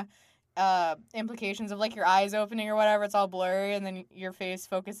camera implications of like your eyes opening or whatever. It's all blurry. And then your face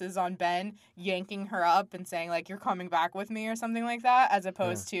focuses on Ben yanking her up and saying like, you're coming back with me or something like that, as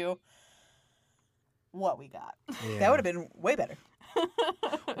opposed to what we got. Yeah. That would have been way better.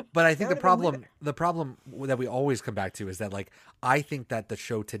 But I think That the would've been problem that we always come back to is that like I think that the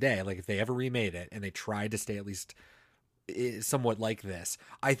show today, like if they ever remade it and they tried to stay at least somewhat like this,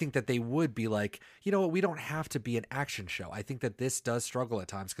 I think that they would be like, you know what, we don't have to be an action show. I think that this does struggle at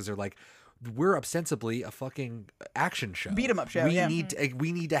times because they're like, we're ostensibly a fucking action show. Beat 'em up show, We yeah. need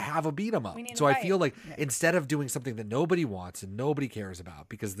to have a beat 'em up. We need So to I feel fight. like instead of doing something that nobody wants and nobody cares about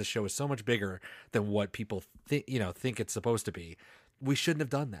because the show is so much bigger than what people think it's supposed to be, we shouldn't have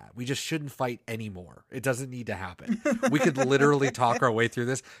done that. We just shouldn't fight anymore. It doesn't need to happen. We could literally talk our way through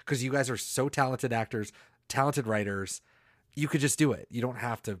this because you guys are so talented actors, talented writers. You could just do it. You don't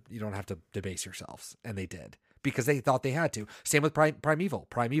have to debase yourselves. And they did because they thought they had to. Same with Primeval.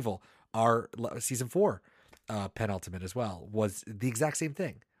 Primeval, our season 4 penultimate as well, was the exact same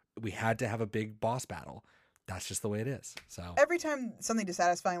thing. We had to have a big boss battle. That's just the way it is. So Every time something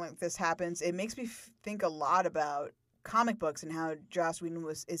dissatisfying like this happens, it makes me think a lot about comic books and how Joss Whedon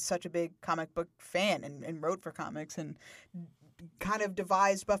is such a big comic book fan and wrote for comics and kind of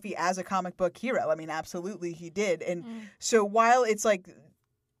devised Buffy as a comic book hero. I mean, absolutely he did. And so while it's like,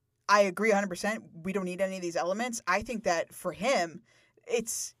 I agree 100%, we don't need any of these elements, I think that for him,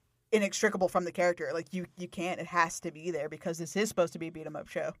 it's inextricable from the character. Like, you can't, it has to be there because this is supposed to be a beat 'em up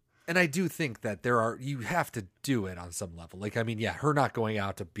show. And I do think that you have to do it on some level. Like, I mean, yeah, her not going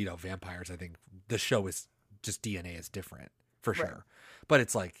out to beat up vampires, I think the show is just DNA is different for sure. Right. But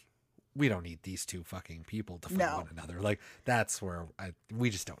it's like, we don't need these two fucking people to fight No. one another. Like, that's where we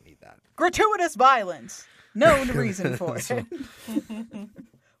just don't need that. Gratuitous violence. No reason for it.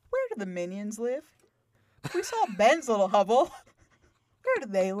 Where do the minions live? We saw Ben's little hovel. Where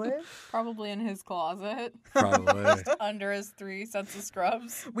do they live? Probably in his closet. Probably. Just under his 3 sets of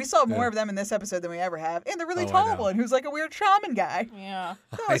scrubs. We saw more Yeah. of them in this episode than we ever have. And the really Oh, I tall know. one who's like a weird shaman guy. Yeah.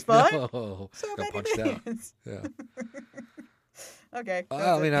 That was fun. know. So Got many punched out. minions. Yeah. Okay.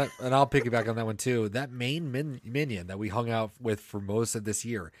 I mean, and I'll piggyback on that one too. That main minion that we hung out with for most of this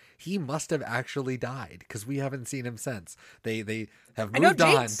year, he must have actually died because we haven't seen him since. They have I know moved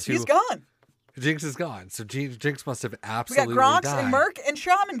on Jinx. to. He's gone. Jinx is gone. So Jinx must have We got absolutely Gronks died. and Merc and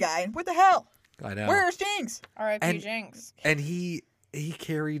Shaman Guy. What the hell? I know. Where's Jinx? R.I.P. Jinx. And he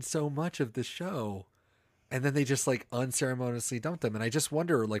carried so much of the show, and then they just like unceremoniously dumped him. And I just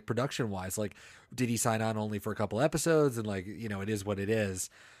wonder, like, production wise, like, did he sign on only for a couple episodes? And like, you know, it is what it is.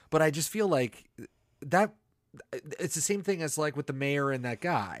 But I just feel like that it's the same thing as like with the mayor and that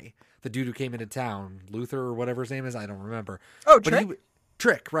guy, the dude who came into town, Luther or whatever his name is. I don't remember. Oh, But Trick.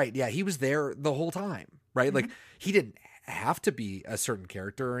 Trick, right? Yeah, he was there the whole time, right? Like he didn't have to be a certain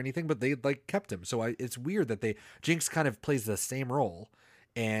character or anything, but they like kept him. So it's weird that Jinx kind of plays the same role,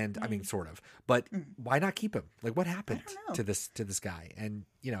 and I mean sort of, but why not keep him? Like what happened to this guy? And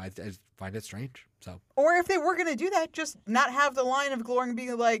you know, I find it strange. So Or if they were going to do that, just not have the line of Glory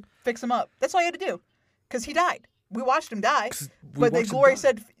being like, fix him up. That's all you had to do. Because he died. We watched him die. But then Glory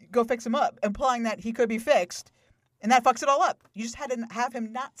said, go fix him up, implying that he could be fixed. And that fucks it all up. You just had to have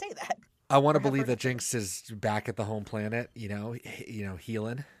him not say that. I want to believe that Jinx is back at the home planet, you know,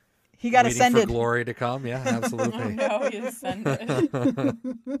 healing. He got waiting ascended. for Glory to come. Yeah, absolutely. No, he ascended.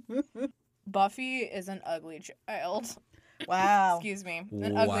 Buffy is an ugly child. Wow. Excuse me.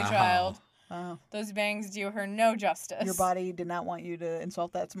 An ugly child. Wow. Those bangs do her no justice. Your body did not want you to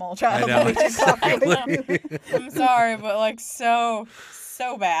insult that small child. I know, exactly. I'm sorry, but like so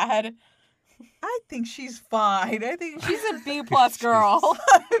bad. I think she's fine. I think She's a B+ girl.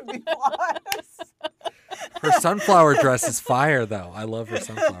 Her sunflower dress is fire, though. I love her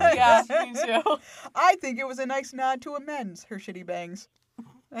sunflower dress. Yeah, me too. I think it was a nice nod to amends, her shitty bangs.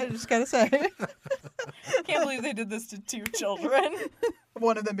 I just gotta say. Can't believe they did this to 2 children.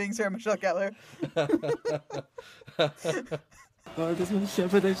 One of them being Sarah Michelle Gellar.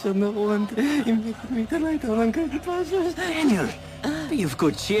 Daniel, be of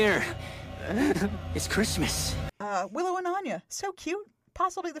good cheer. It's Christmas. Willow and Anya, so cute.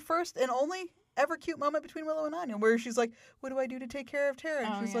 Possibly the first and only ever cute moment between Willow and Anya, where she's like, "What do I do to take care of Tara?"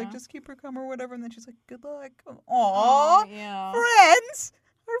 And she's like, "Just keep her calm or whatever." And then she's like, "Good luck." Aww, yeah. friends.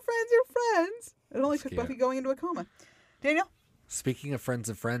 Our friends are friends. It only took cute. Buffy going into a coma. Daniel. Speaking of friends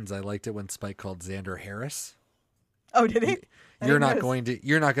of friends, I liked it when Spike called Xander Harris. Oh, did he? You're not going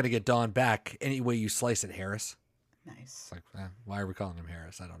to get Dawn back any way you slice it, Harris. Nice. It's like, why are we calling him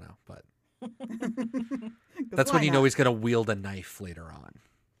Harris? I don't know, but That's when you know he's going to wield a knife later on.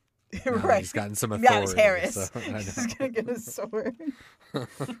 Now right. He's gotten some Now authority. he's Harris. So, I know. He's gonna get his sword.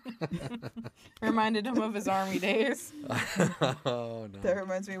 Reminded him of his army days. Oh no. That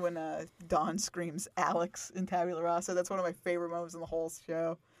reminds me when Dawn screams Alex in Tabula Rasa. That's one of my favorite moments in the whole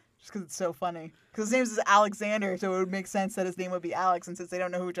show. Just because it's so funny. Because his name is Alexander, so it would make sense that his name would be Alex. And since they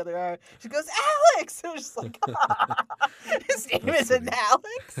don't know who each other are, she goes, Alex! And I'm just like, his name isn't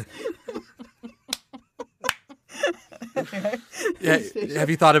Alex. Yeah, have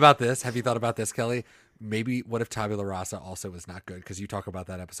you thought about this? Kelly? Maybe what if Tabula Rasa also was not good? Because you talk about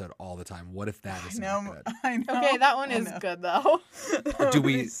that episode all the time. What if that is not good? I know. Okay, that one is good though. Do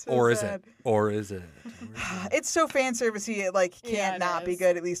we? so Or is sad. it? Or is it? It's so fan servicey. It can't it not be is.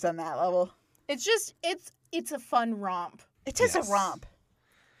 good, at least on that level. It's just it's a fun romp, It is a romp.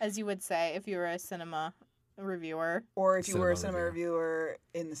 as you would say if you were a cinema reviewer. Or if you were a Cinema cinema reviewer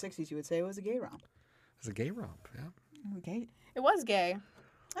in the 60s, you would say it was a gay romp. It's a gay romp. Yeah. Gay? It was gay.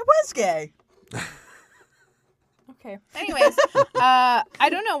 It was gay. Okay. Anyways, I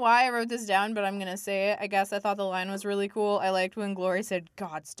don't know why I wrote this down, but I'm gonna say it. I guess I thought the line was really cool. I liked when Glory said,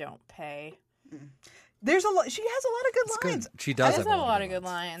 "Gods don't pay." There's a lot. She has a lot of good lines. She I does just have a lot of good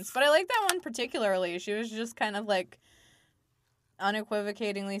lines, but I like that one particularly. She was just kind of like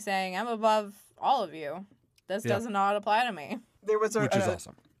unequivocatingly saying, "I'm above all of you. This does not apply to me." There was Which is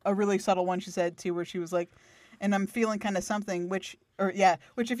awesome. A really subtle one she said too, where she was like, "And I'm feeling kind of something," which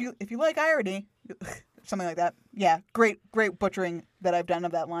if you like irony, something like that. Yeah, great Oh, butchering that I've done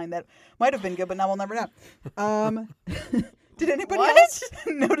of that line. That might have been good, but now we'll never know. Did anybody else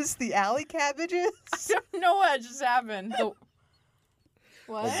notice the alley cabbages? I don't know what just happened.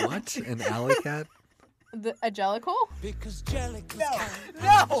 What? A what? An alley cat? A jellicle?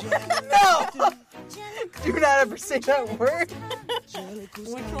 No! Do not ever say that word.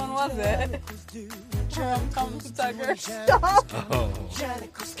 Which one was it? Tucker. Stop! Oh.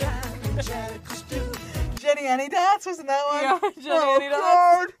 Jenny Anydots, wasn't that one? Yeah, Jenny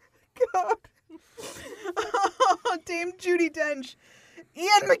Anydots. God. Oh, Dame Judi Dench.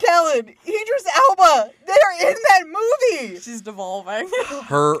 Ian McKellen, Idris Elba, they're in that movie. She's devolving.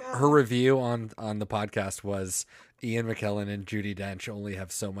 Her review on the podcast was Ian McKellen and Judi Dench only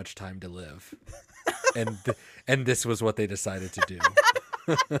have so much time to live, and this was what they decided to do.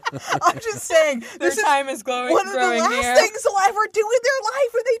 I'm just saying, Their time is growing one of the last near. things they'll ever do in their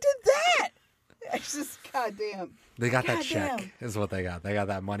life, and they did that. just goddamn. They got that Goddamn. check, is what they got. They got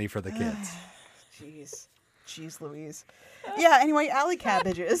that money for the kids. Jeez Louise. Yeah, anyway, alley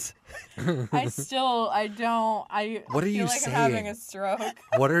cabbages. I don't. What are feel you like saying? I'm having a stroke.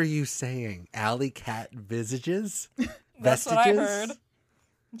 What are you saying? Alley cat visages? That's Vestiges? what I heard.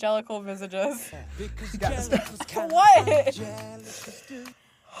 Jellicle visages. What? What?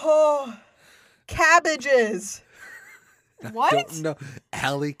 Oh, cabbages. What? No,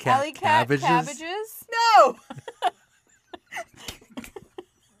 alley cat Alley cat cabbages? No.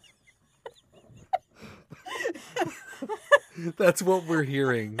 That's what we're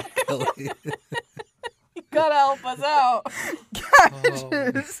hearing, Kelly. You gotta help us out.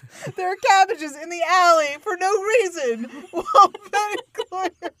 Cabbages. There are cabbages in the alley for no reason. While Ben and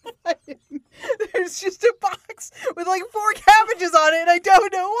Gloria are fighting. There's just a box with like 4 cabbages on it, and I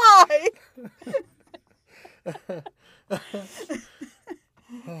don't know why.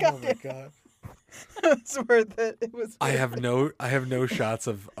 Oh my god. It's worth it. It was. I have no shots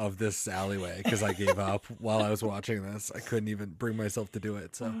of this alleyway because I gave up while I was watching this. I couldn't even bring myself to do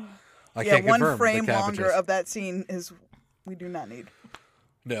it. So I can't one confirm frame the longer cabbages. of that scene is we do not need.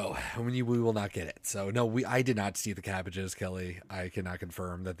 No, we will not get it. So no, I did not see the cabbages, Kelly. I cannot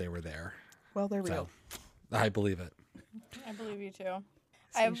confirm that they were there. Well, they're real. So, I believe it. I believe you too.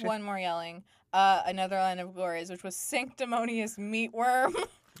 I have one more yelling. Another line of Glory's, which was sanctimonious meatworm.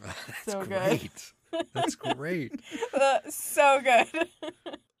 That's So great. That's great. So good.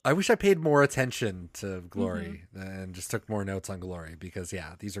 I wish I paid more attention to Glory and just took more notes on Glory because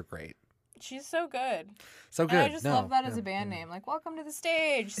these are great. She's so good. So good. And I just love that as a band name. Like, welcome to the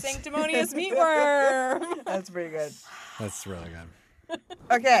stage, Sanctimonious Meatworm. That's pretty good. That's really good.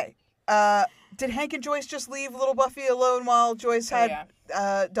 Okay. Did Hank and Joyce just leave little Buffy alone while Joyce had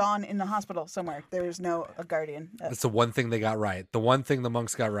Dawn in the hospital somewhere? There was no guardian. That's the one thing they got right. The one thing the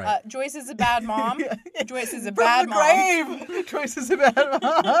monks got right. Joyce is a bad mom. Joyce is a From bad the mom. grave, Joyce is a bad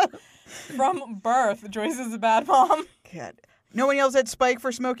mom. From birth, Joyce is a bad mom. God. No one yells at Spike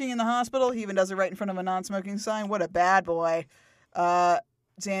for smoking in the hospital. He even does it right in front of a non-smoking sign. What a bad boy.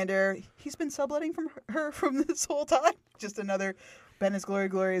 Xander, he's been subletting from her from this whole time. Just another Ben is Glory,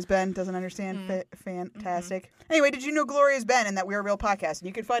 Glory is Ben. Doesn't understand. Fantastic. Anyway, did you know Glory is Ben and that we're a real podcast? And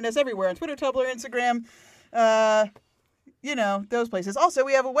you can find us everywhere on Twitter, Tumblr, Instagram, those places. Also,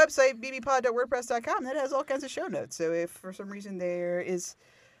 we have a website, bbpod.wordpress.com, that has all kinds of show notes. So if for some reason there is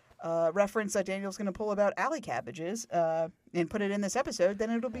reference that Daniel's going to pull about alley cabbages and put it in this episode, then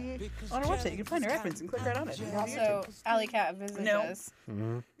it'll be on our website. You can find a reference and click right on it. Also, Alley Cat visages. No.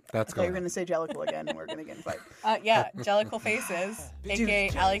 Mm-hmm. That's I thought you were good. going to say Jellicle again, and we're going to get in a fight. Jellicle faces, aka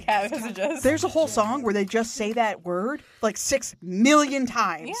Alley Cat visages. There's a whole song where they just say that word like 6 million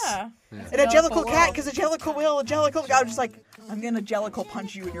times. Yeah. And a Jellicle cat, because a Jellicle will, a Jellicle. I was just like, I'm going to Jellicle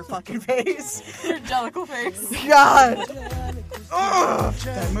punch you in your fucking face. Your Jellicle face. God. Ugh,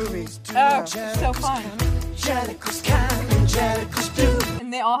 that movie. Oh, so fun.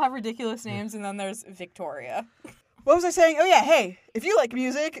 And they all have ridiculous names, and then there's Victoria. What was I saying? Oh, yeah, hey, if you like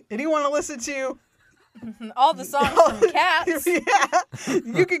music and you want to listen to all the songs from Cats,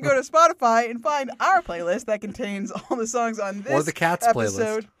 you can go to Spotify and find our playlist that contains all the songs on this Or the Cats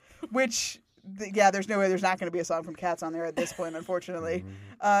episode, playlist. which, there's no way there's not going to be a song from Cats on there at this point, unfortunately.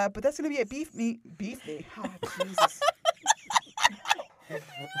 But that's going to be at Beef Me. Oh, Jesus.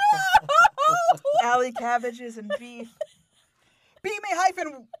 Alley cabbages and beef.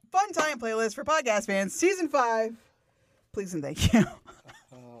 Fun Time playlist for podcast fans, season 5. Please and thank you.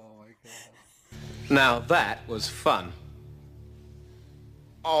 Now that was fun.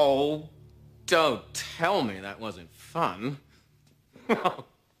 Oh, don't tell me that wasn't fun. Oh,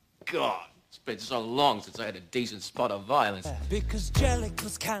 God. It's been so long since I had a decent spot of violence. Because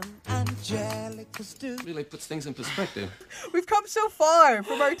Jellicles can and Jellicles do. Really puts things in perspective. We've come so far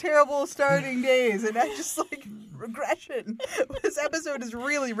from our terrible starting days, and that's just like regression. This episode has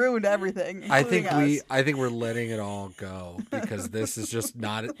really ruined everything. I think including us. I think we're letting it all go because this is just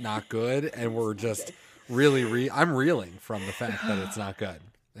not good, and we're just really I'm reeling from the fact that it's not good.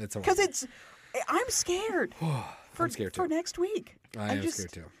 It's because I'm scared. I'm scared too. For next week. I am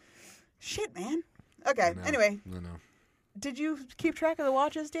scared too. Shit, man. Okay. Anyway, did you keep track of the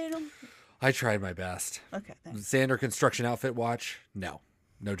watches, Daniel? I tried my best. Okay, thanks. Xander construction outfit watch? No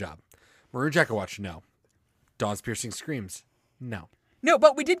job. Maroon jacket watch? No. Dawn's piercing screams? No. No,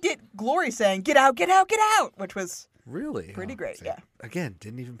 but we did get Glory saying, "Get out, get out, get out," which was really pretty great. See, yeah. Again,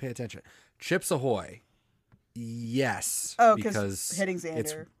 didn't even pay attention. Chips Ahoy? Yes. Oh, because hitting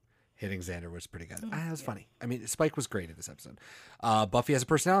Xander. Hitting Xander was pretty good. It was funny. I mean, Spike was great in this episode. Buffy has a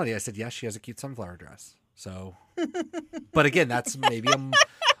personality. I said, yes, she has a cute sunflower dress. So, but again, that's maybe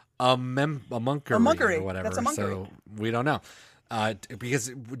a monkery monkery. or whatever. That's a monkery. So we don't know.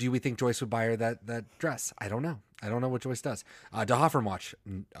 Because do we think Joyce would buy her that dress? I don't know. I don't know what Joyce does. De Hoffern watch,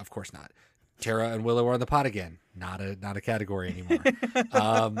 of course not. Tara and Willow are on the pot again. Not a category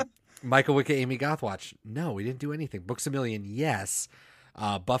anymore. Michael Wicket, Amy Goth watch. No, we didn't do anything. Books a Million, yes.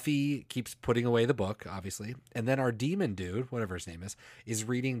 Buffy keeps putting away the book, obviously. And then our demon dude, whatever his name is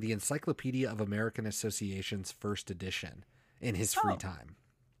reading the Encyclopedia of American Associations first edition in his free time.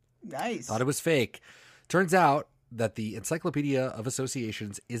 Nice. Thought it was fake. Turns out that the Encyclopedia of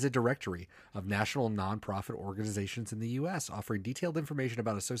Associations is a directory of national nonprofit organizations in the U.S., offering detailed information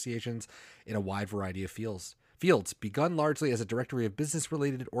about associations in a wide variety of fields. Begun largely as a directory of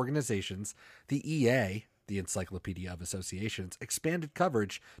business-related organizations, the EA, the Encyclopedia of Associations, expanded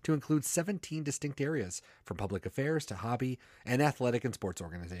coverage to include 17 distinct areas, from public affairs to hobby and athletic and sports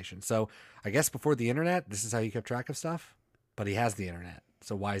organizations. So I guess before the internet, this is how you kept track of stuff, but he has the internet.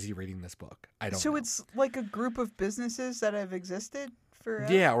 So why is he reading this book? I don't know. So it's like a group of businesses that have existed for...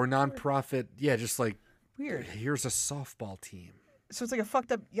 Yeah, or nonprofit. Yeah, just like... Weird. Here's a softball team. So it's like a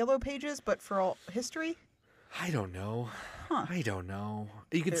fucked up Yellow Pages, but for all history? I don't know. Huh. I don't know.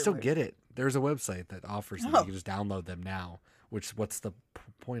 You can Very still weird. get it. There's a website that offers them. Oh. You can just download them now. What's the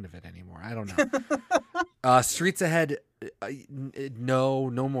point of it anymore? I don't know. Streets Ahead.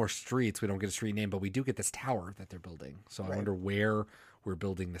 No more streets. We don't get a street name, but we do get this tower that they're building. So I wonder where we're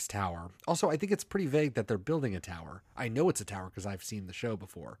building this tower. Also, I think it's pretty vague that they're building a tower. I know it's a tower because I've seen the show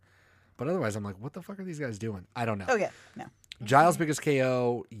before. But otherwise, I'm like, what the fuck are these guys doing? I don't know. Oh, yeah. No. Giles' biggest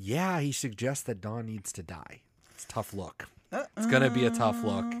KO. Yeah, he suggests that Dawn needs to die. It's a tough look. It's going to be a tough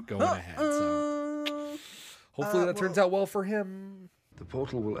look going ahead. So hopefully that turns out well for him. The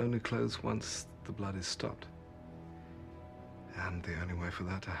portal will only close once the blood is stopped. And the only way for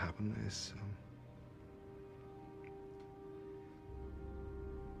that to happen is...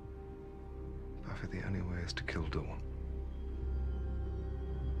 Buffy, the only way is to kill Dawn.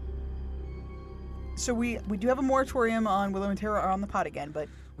 So we do have a moratorium on Willow and Tara are on the pot again, but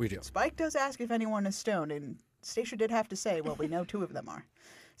we do. Spike does ask if anyone is stoned, and Stacia did have to say, well, we know 2 of them are.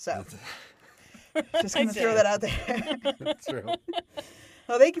 So just going to throw that out there. That's true.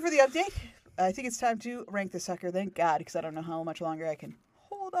 Well, thank you for the update. I think it's time to rank the sucker. Thank God, because I don't know how much longer I can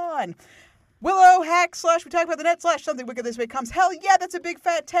hold on. Willow, hack, slash, we talk about the net, slash, something wicked this way comes. Hell yeah, that's a big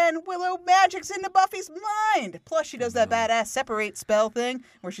fat 10. Willow magic's into Buffy's mind. Plus, she does that badass separate spell thing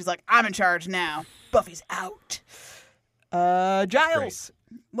where she's like, I'm in charge now. Buffy's out. Giles.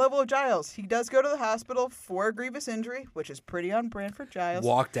 Level of Giles. He does go to the hospital for a grievous injury, which is pretty on brand for Giles.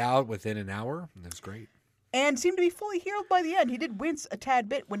 Walked out within an hour. That was great. And seemed to be fully healed by the end. He did wince a tad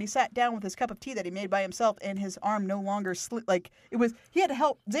bit when he sat down with his cup of tea that he made by himself, and his arm no longer he had to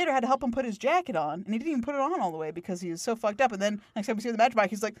help. Xander had to help him put his jacket on, and he didn't even put it on all the way because he was so fucked up. And then next time we see him in the magic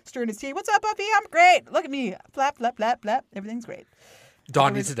box, he's like stirring his tea. What's up, Buffy? I'm great. Look at me. Flap, flap, flap, flap. Everything's great.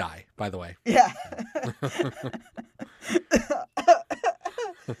 Dawn needs to die, by the way. Yeah.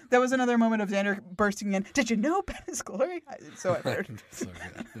 That was another moment of Xander bursting in. Did you know Ben is glory? So I've heard. So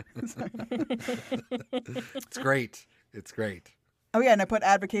good. It's great. It's great. Oh, yeah, and I put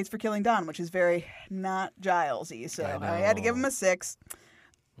advocates for killing Dawn, which is very not Giles-y, so I had to give him a 6.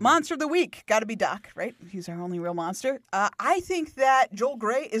 Monster of the Week. Got to be Doc, right? He's our only real monster. I think that Joel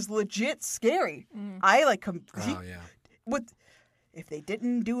Grey is legit scary. I like him. If they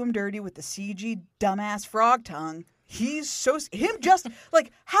didn't do him dirty with the CG dumbass frog tongue, he's so...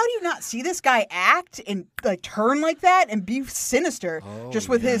 how do you not see this guy act and, turn like that and be sinister just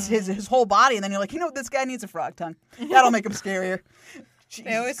with his whole body? And then you're like, this guy needs a frog tongue. That'll make him scarier.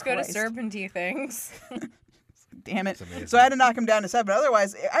 They always go to Christ. serpentine things. Damn it. So I had to knock him down to 7.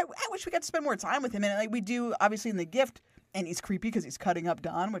 Otherwise, I wish we got to spend more time with him. And we do, obviously, in The Gift. And he's creepy because he's cutting up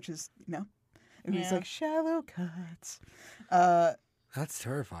Dawn, which is, and he's like, shallow cuts. That's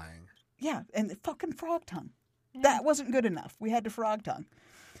terrifying. Yeah, and the fucking frog tongue. That wasn't good enough. We had to frog tongue.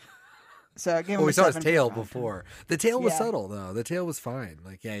 So I gave him we a saw his 7 tail for frog before. tongue. The tail was subtle, though. The tail was fine.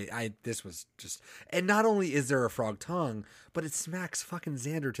 This was just... And not only is there a frog tongue, but it smacks fucking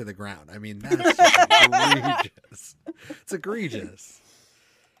Xander to the ground. I mean, that's just egregious. It's egregious.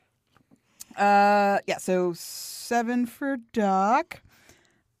 So 7 for Doc.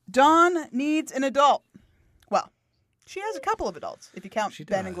 Dawn needs an adult. Well, she has a couple of adults, if you count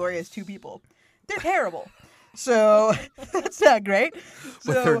Ben and Gloria as 2 people. They're terrible. So that's not great.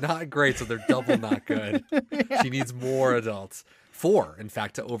 But they're not great, so they're double not good. She needs more adults. 4, in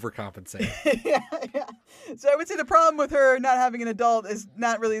fact, to overcompensate. yeah. So I would say the problem with her not having an adult is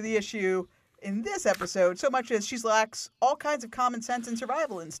not really the issue in this episode, so much as she lacks all kinds of common sense and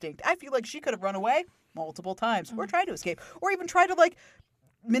survival instinct. I feel like she could have run away multiple times or tried to escape or even tried to,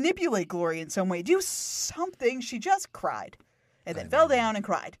 manipulate Glory in some way. Do something. She just cried. And then fell down and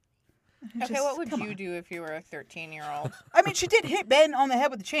cried. Okay, what would you do if you were a 13-year-old? I mean, she did hit Ben on the head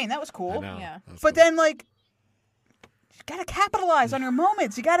with the chain. That was cool. I know. Yeah. But then, like, you gotta capitalize on your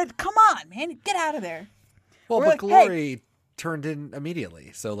moments. You gotta, come on, man. Get out of there. Well, We're but like, Glory hey. turned in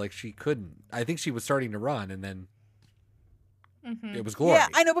immediately, so like she couldn't. I think she was starting to run, and then it was Glory. Yeah,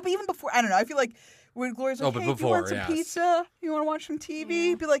 I know, but even before, I don't know. I feel like when Glory's like, Oh, but hey, do you want before, some yes. pizza? You want to watch some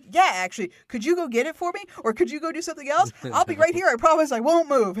TV? Be like, yeah, actually, could you go get it for me? Or could you go do something else? I'll be right here. I promise I won't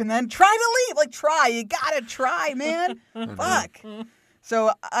move. And then try to leave. Like, try. You gotta try, man. Fuck.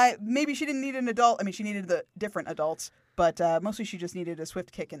 So maybe she didn't need an adult. I mean, she needed the different adults. But mostly she just needed a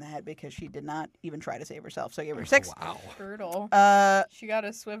swift kick in the head because she did not even try to save herself. So I gave her 6. Wow. Brutal. She got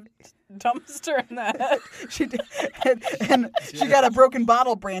a swift dumpster in the head. She did. And she got a broken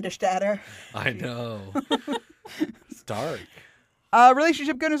bottle brandished at her. I know. It's dark.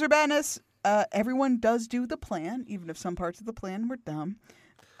 Relationship goodness or badness. Everyone does do the plan, even if some parts of the plan were dumb.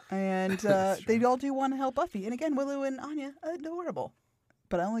 And they all do want to help Buffy. And again, Willow and Anya, adorable.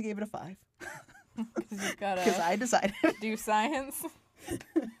 But I only gave it a 5. Because I decided. Do science.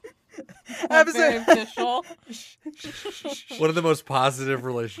 Episode- Very official. One of the most positive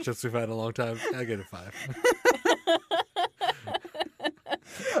relationships we've had in a long time. I get a 5.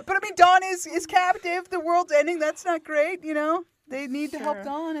 But I mean, Dawn is captive. The world's ending. That's not great, you know? They need to help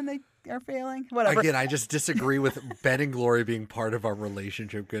Dawn and they are failing. Whatever. Again, I just disagree with Ben and Glory being part of our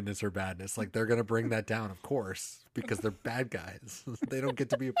relationship goodness or badness. Like, they're going to bring that down, of course, because they're bad guys. They don't get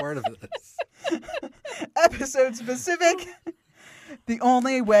to be a part of this. Episode specific. The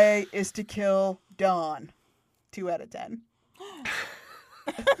only way is to kill Dawn. 2 out of 10.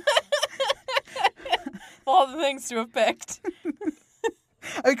 All the things to have picked.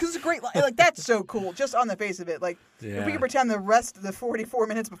 I mean, because it's a great, like, that's so cool, just on the face of it. Like, if we Yeah. can pretend the rest of the 44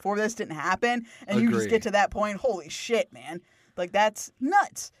 minutes before this didn't happen, and you just Agree. get to that point, holy shit, man. Like, that's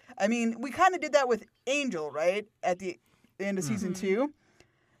nuts. I mean, we kind of did that with Angel, right? At the end of season 2.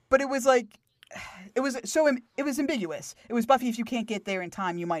 But it was like, it was ambiguous. It was, Buffy, if you can't get there in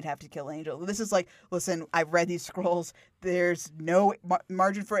time, you might have to kill Angel. This is like, listen, I've read these scrolls. There's no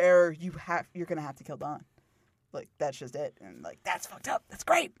margin for error. You're going to have to kill Dawn. Like, that's just it. And, like, that's fucked up. That's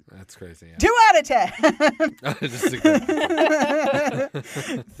great. That's crazy. Yeah. 2 out of 10. Just a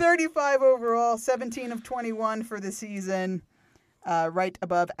good 35 overall, 17 of 21 for the season. Right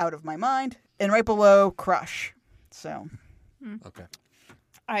above Out of My Mind. And right below Crush. So. Okay.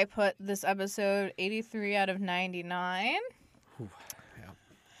 I put this episode 83 out of 99. Yeah.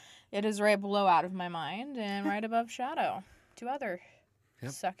 It is right below Out of My Mind and right above Shadow. 2 other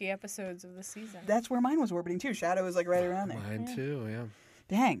sucky episodes of the season. That's where mine was orbiting too. Shadow is like right around there. Mine too, yeah.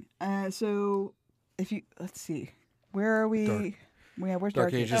 Dang. So if you, let's see. Where are we? Dark. Yeah, where's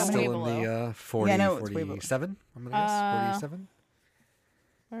Dark Dark Age Age? is still in the 40, Yeah, no, it's way below. 47, I'm going to guess. 47?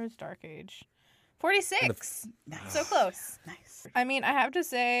 Where's Dark Age? 46. Nice. So close. Nice. I mean, I have to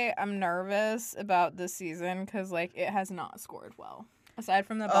say I'm nervous about this season because, like, it has not scored well. Aside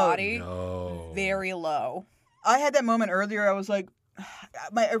from the body, very low. I had that moment earlier. I was like,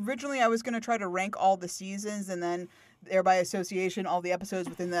 originally I was going to try to rank all the seasons and then thereby association, all the episodes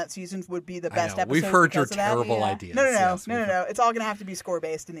within that season would be the best know. episodes. We've heard your because of that. terrible ideas. No. Yes, No. It's all going to have to be score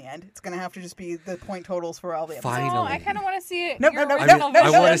based in the end. It's going to have to just be the point totals for all the episodes. Finally. Oh, I kind of want to see it. No. your I original want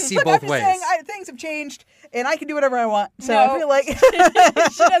to version. see Look, both I'm just ways. saying, things have changed, and I can do whatever I want. So No. I feel like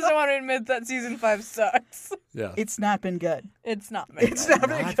She doesn't want to admit that season 5 sucks. Yeah. it's not been good. It's not been It's good. not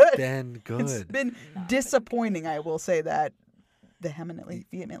been Not good. been good. It's been disappointing. I will say that vehemently.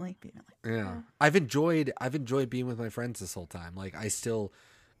 Yeah. I've enjoyed being with my friends this whole time. Like,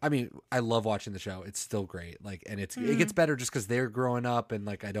 I love watching the show. It's still great. Like, and it gets better just because they're growing up, and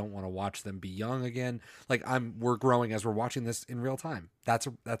like I don't want to watch them be young again. Like, we're growing as we're watching this in real time. That's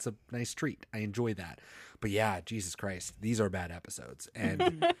a nice treat. I enjoy that. But yeah, Jesus Christ, these are bad episodes,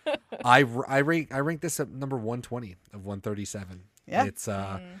 and I rank this at number 120 of 137. Yeah. It's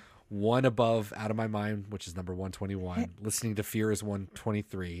one above Out of My Mind, which is number 121. Listening to Fear is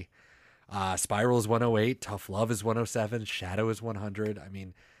 123. Spiral is 108. Tough Love is 107. Shadow is 100. I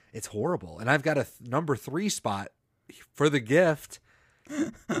mean, it's horrible. And I've got a number 3 spot for The Gift.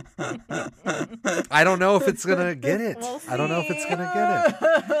 I don't know if it's going to get it. I don't know if it's going to get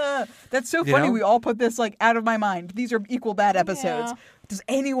it. That's so You funny. know? We all put this like Out of My Mind. These are equal bad episodes. Yeah. Does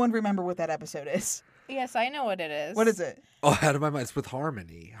anyone remember what that episode is? Yes, I know what it is. What is it? Oh, Out of My Mind. It's with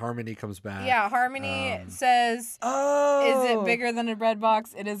Harmony. Harmony comes back. Yeah, Harmony says, Oh. is it bigger than a bread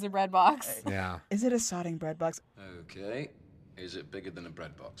box? It is a bread box. Yeah. Is it a sodding bread box? Okay. Is it bigger than a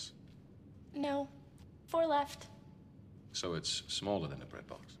bread box? No. 4 left. So it's smaller than a bread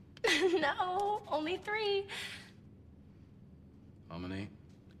box. No, only 3. Harmony,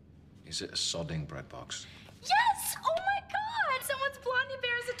 is it a sodding bread box? Yes! Oh my god! Someone's Blondie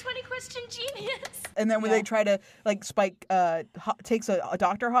Bear is a 20-question genius. And then when they try to, like, Spike takes a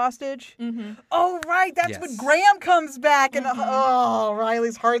doctor hostage. Mm-hmm. Oh, right. That's when Graham comes back. And, oh,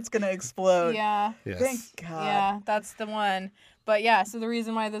 Riley's heart's going to explode. Yeah. Yes. Thank God. Yeah, that's the one. But yeah, so the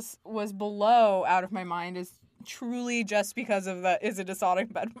reason why this was below Out of My Mind is truly just because of the is it a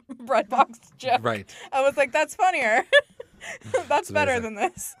sodding bread box joke. Right. I was like, that's funnier. That's better than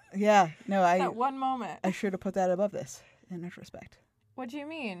this. Yeah. No, That one moment. I should have put that above this in retrospect. What do you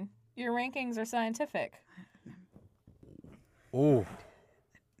mean? Your rankings are scientific. Ooh.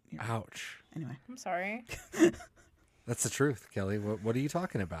 Ouch. Anyway. I'm sorry. That's the truth, Kelly. What are you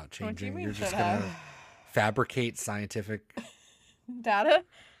talking about? Changing? What do you mean You're just should gonna have? fabricate scientific Data?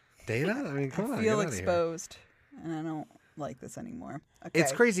 data? I mean, come on. I feel get outta here. exposed. And I don't like this anymore. Okay.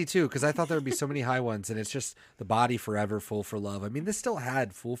 It's crazy too, because I thought there would be so many high ones, and it's just The Body Forever, Fool for Love. I mean, this still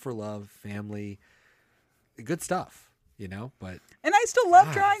had Fool for Love, Family, good stuff, you know. But And I still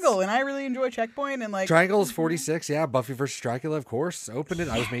love Triangle, and I really enjoy Checkpoint, and like Triangle is 46, yeah. Buffy versus Dracula, of course. Opened it.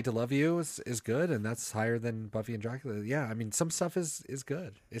 I Was Made to Love You is good, and that's higher than Buffy and Dracula. Yeah, I mean, some stuff is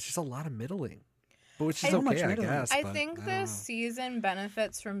good. It's just a lot of middling, but which is okay, I guess. I but think this season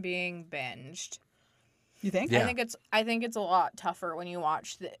benefits from being binged. You think? Yeah. I think it's a lot tougher when you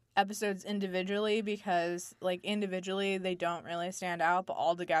watch the episodes individually because, like, individually they don't really stand out, but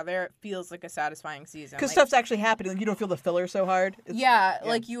all together it feels like a satisfying season. because Like, stuff's actually happening. Like, you don't feel the filler so hard.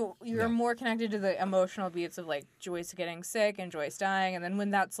 like you're more connected to the emotional beats of like Joyce getting sick and Joyce dying, and then when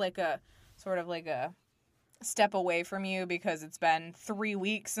that's like a sort of like a step away from you because it's been 3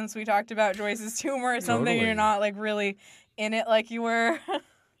 weeks since we talked about Joyce's tumor or something, Totally. you're not like really in it like you were.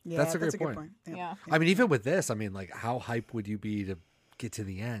 Yeah, that's a great point. Yeah. I mean, even with this, I mean, like, how hype would you be to get to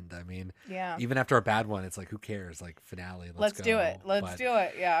the end? I mean, Yeah. even after a bad one, it's like, who cares? Like, finale, Let's go. do it. Let's do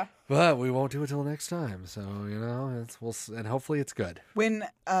it. Yeah. But we won't do it till next time. So, you know, and hopefully it's good. When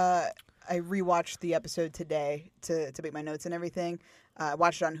I rewatched the episode today to make my notes and everything, I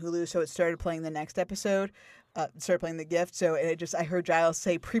watched it on Hulu, so it started playing the next episode. Started playing The Gift, so I heard Giles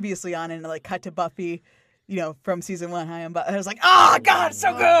say previously on, and it like cut to Buffy, you know, from season 1. I was like, oh God, it's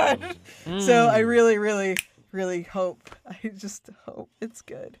so good. So I really, really, really hope. I just hope it's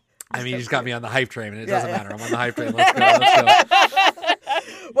good. I mean, you just got me on the hype train, and it Yeah, doesn't yeah. matter. I'm on the hype train. Let's go. Let's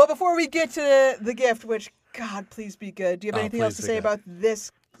go. Well, before we get to the gift, which God, please be good. Do you have Oh, anything else to please say be good. about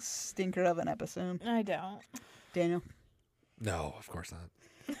this stinker of an episode? I don't. Daniel? No, of course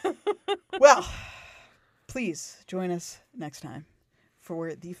not. Well, please join us next time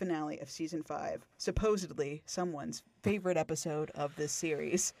for the finale of season 5, supposedly someone's favorite episode of this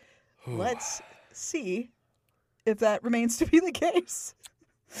series. Let's see if that remains to be the case.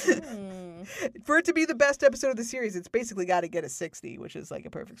 For it to be the best episode of the series, it's basically got to get a 60, which is like a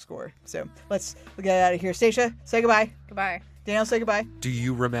perfect score. So let's get out of here. Stacia, say goodbye. Goodbye. Daniel, say goodbye. Do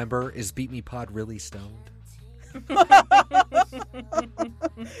you remember, is Beat Me Pod really stoned?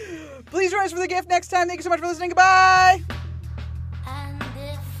 Please join us for the gift next time. Thank you so much for listening. Goodbye.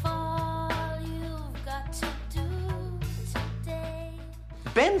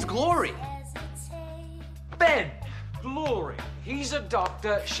 Ben's Glory. Ben! Glory! He's a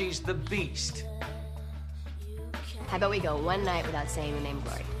doctor, she's the beast. How about we go one night without saying the name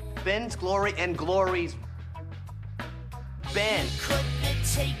Glory? Ben's Glory and Glory's Ben.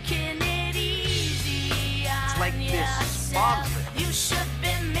 It's like this fog lift. You should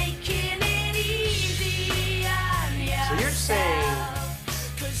be making it easy on So you're saying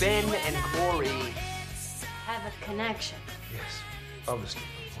Ben and Glory... Have a connection. Yes, obviously.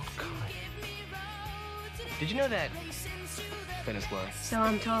 What kind? Did you know that Ben is Glory? So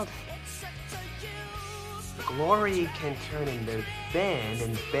I'm told. Glory can turn into Ben,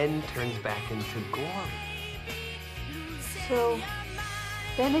 and Ben turns back into Glory. So,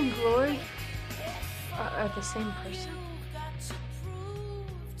 Ben and Glory are the same person?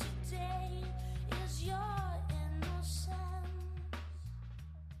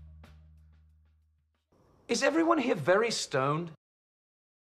 Is everyone here very stoned?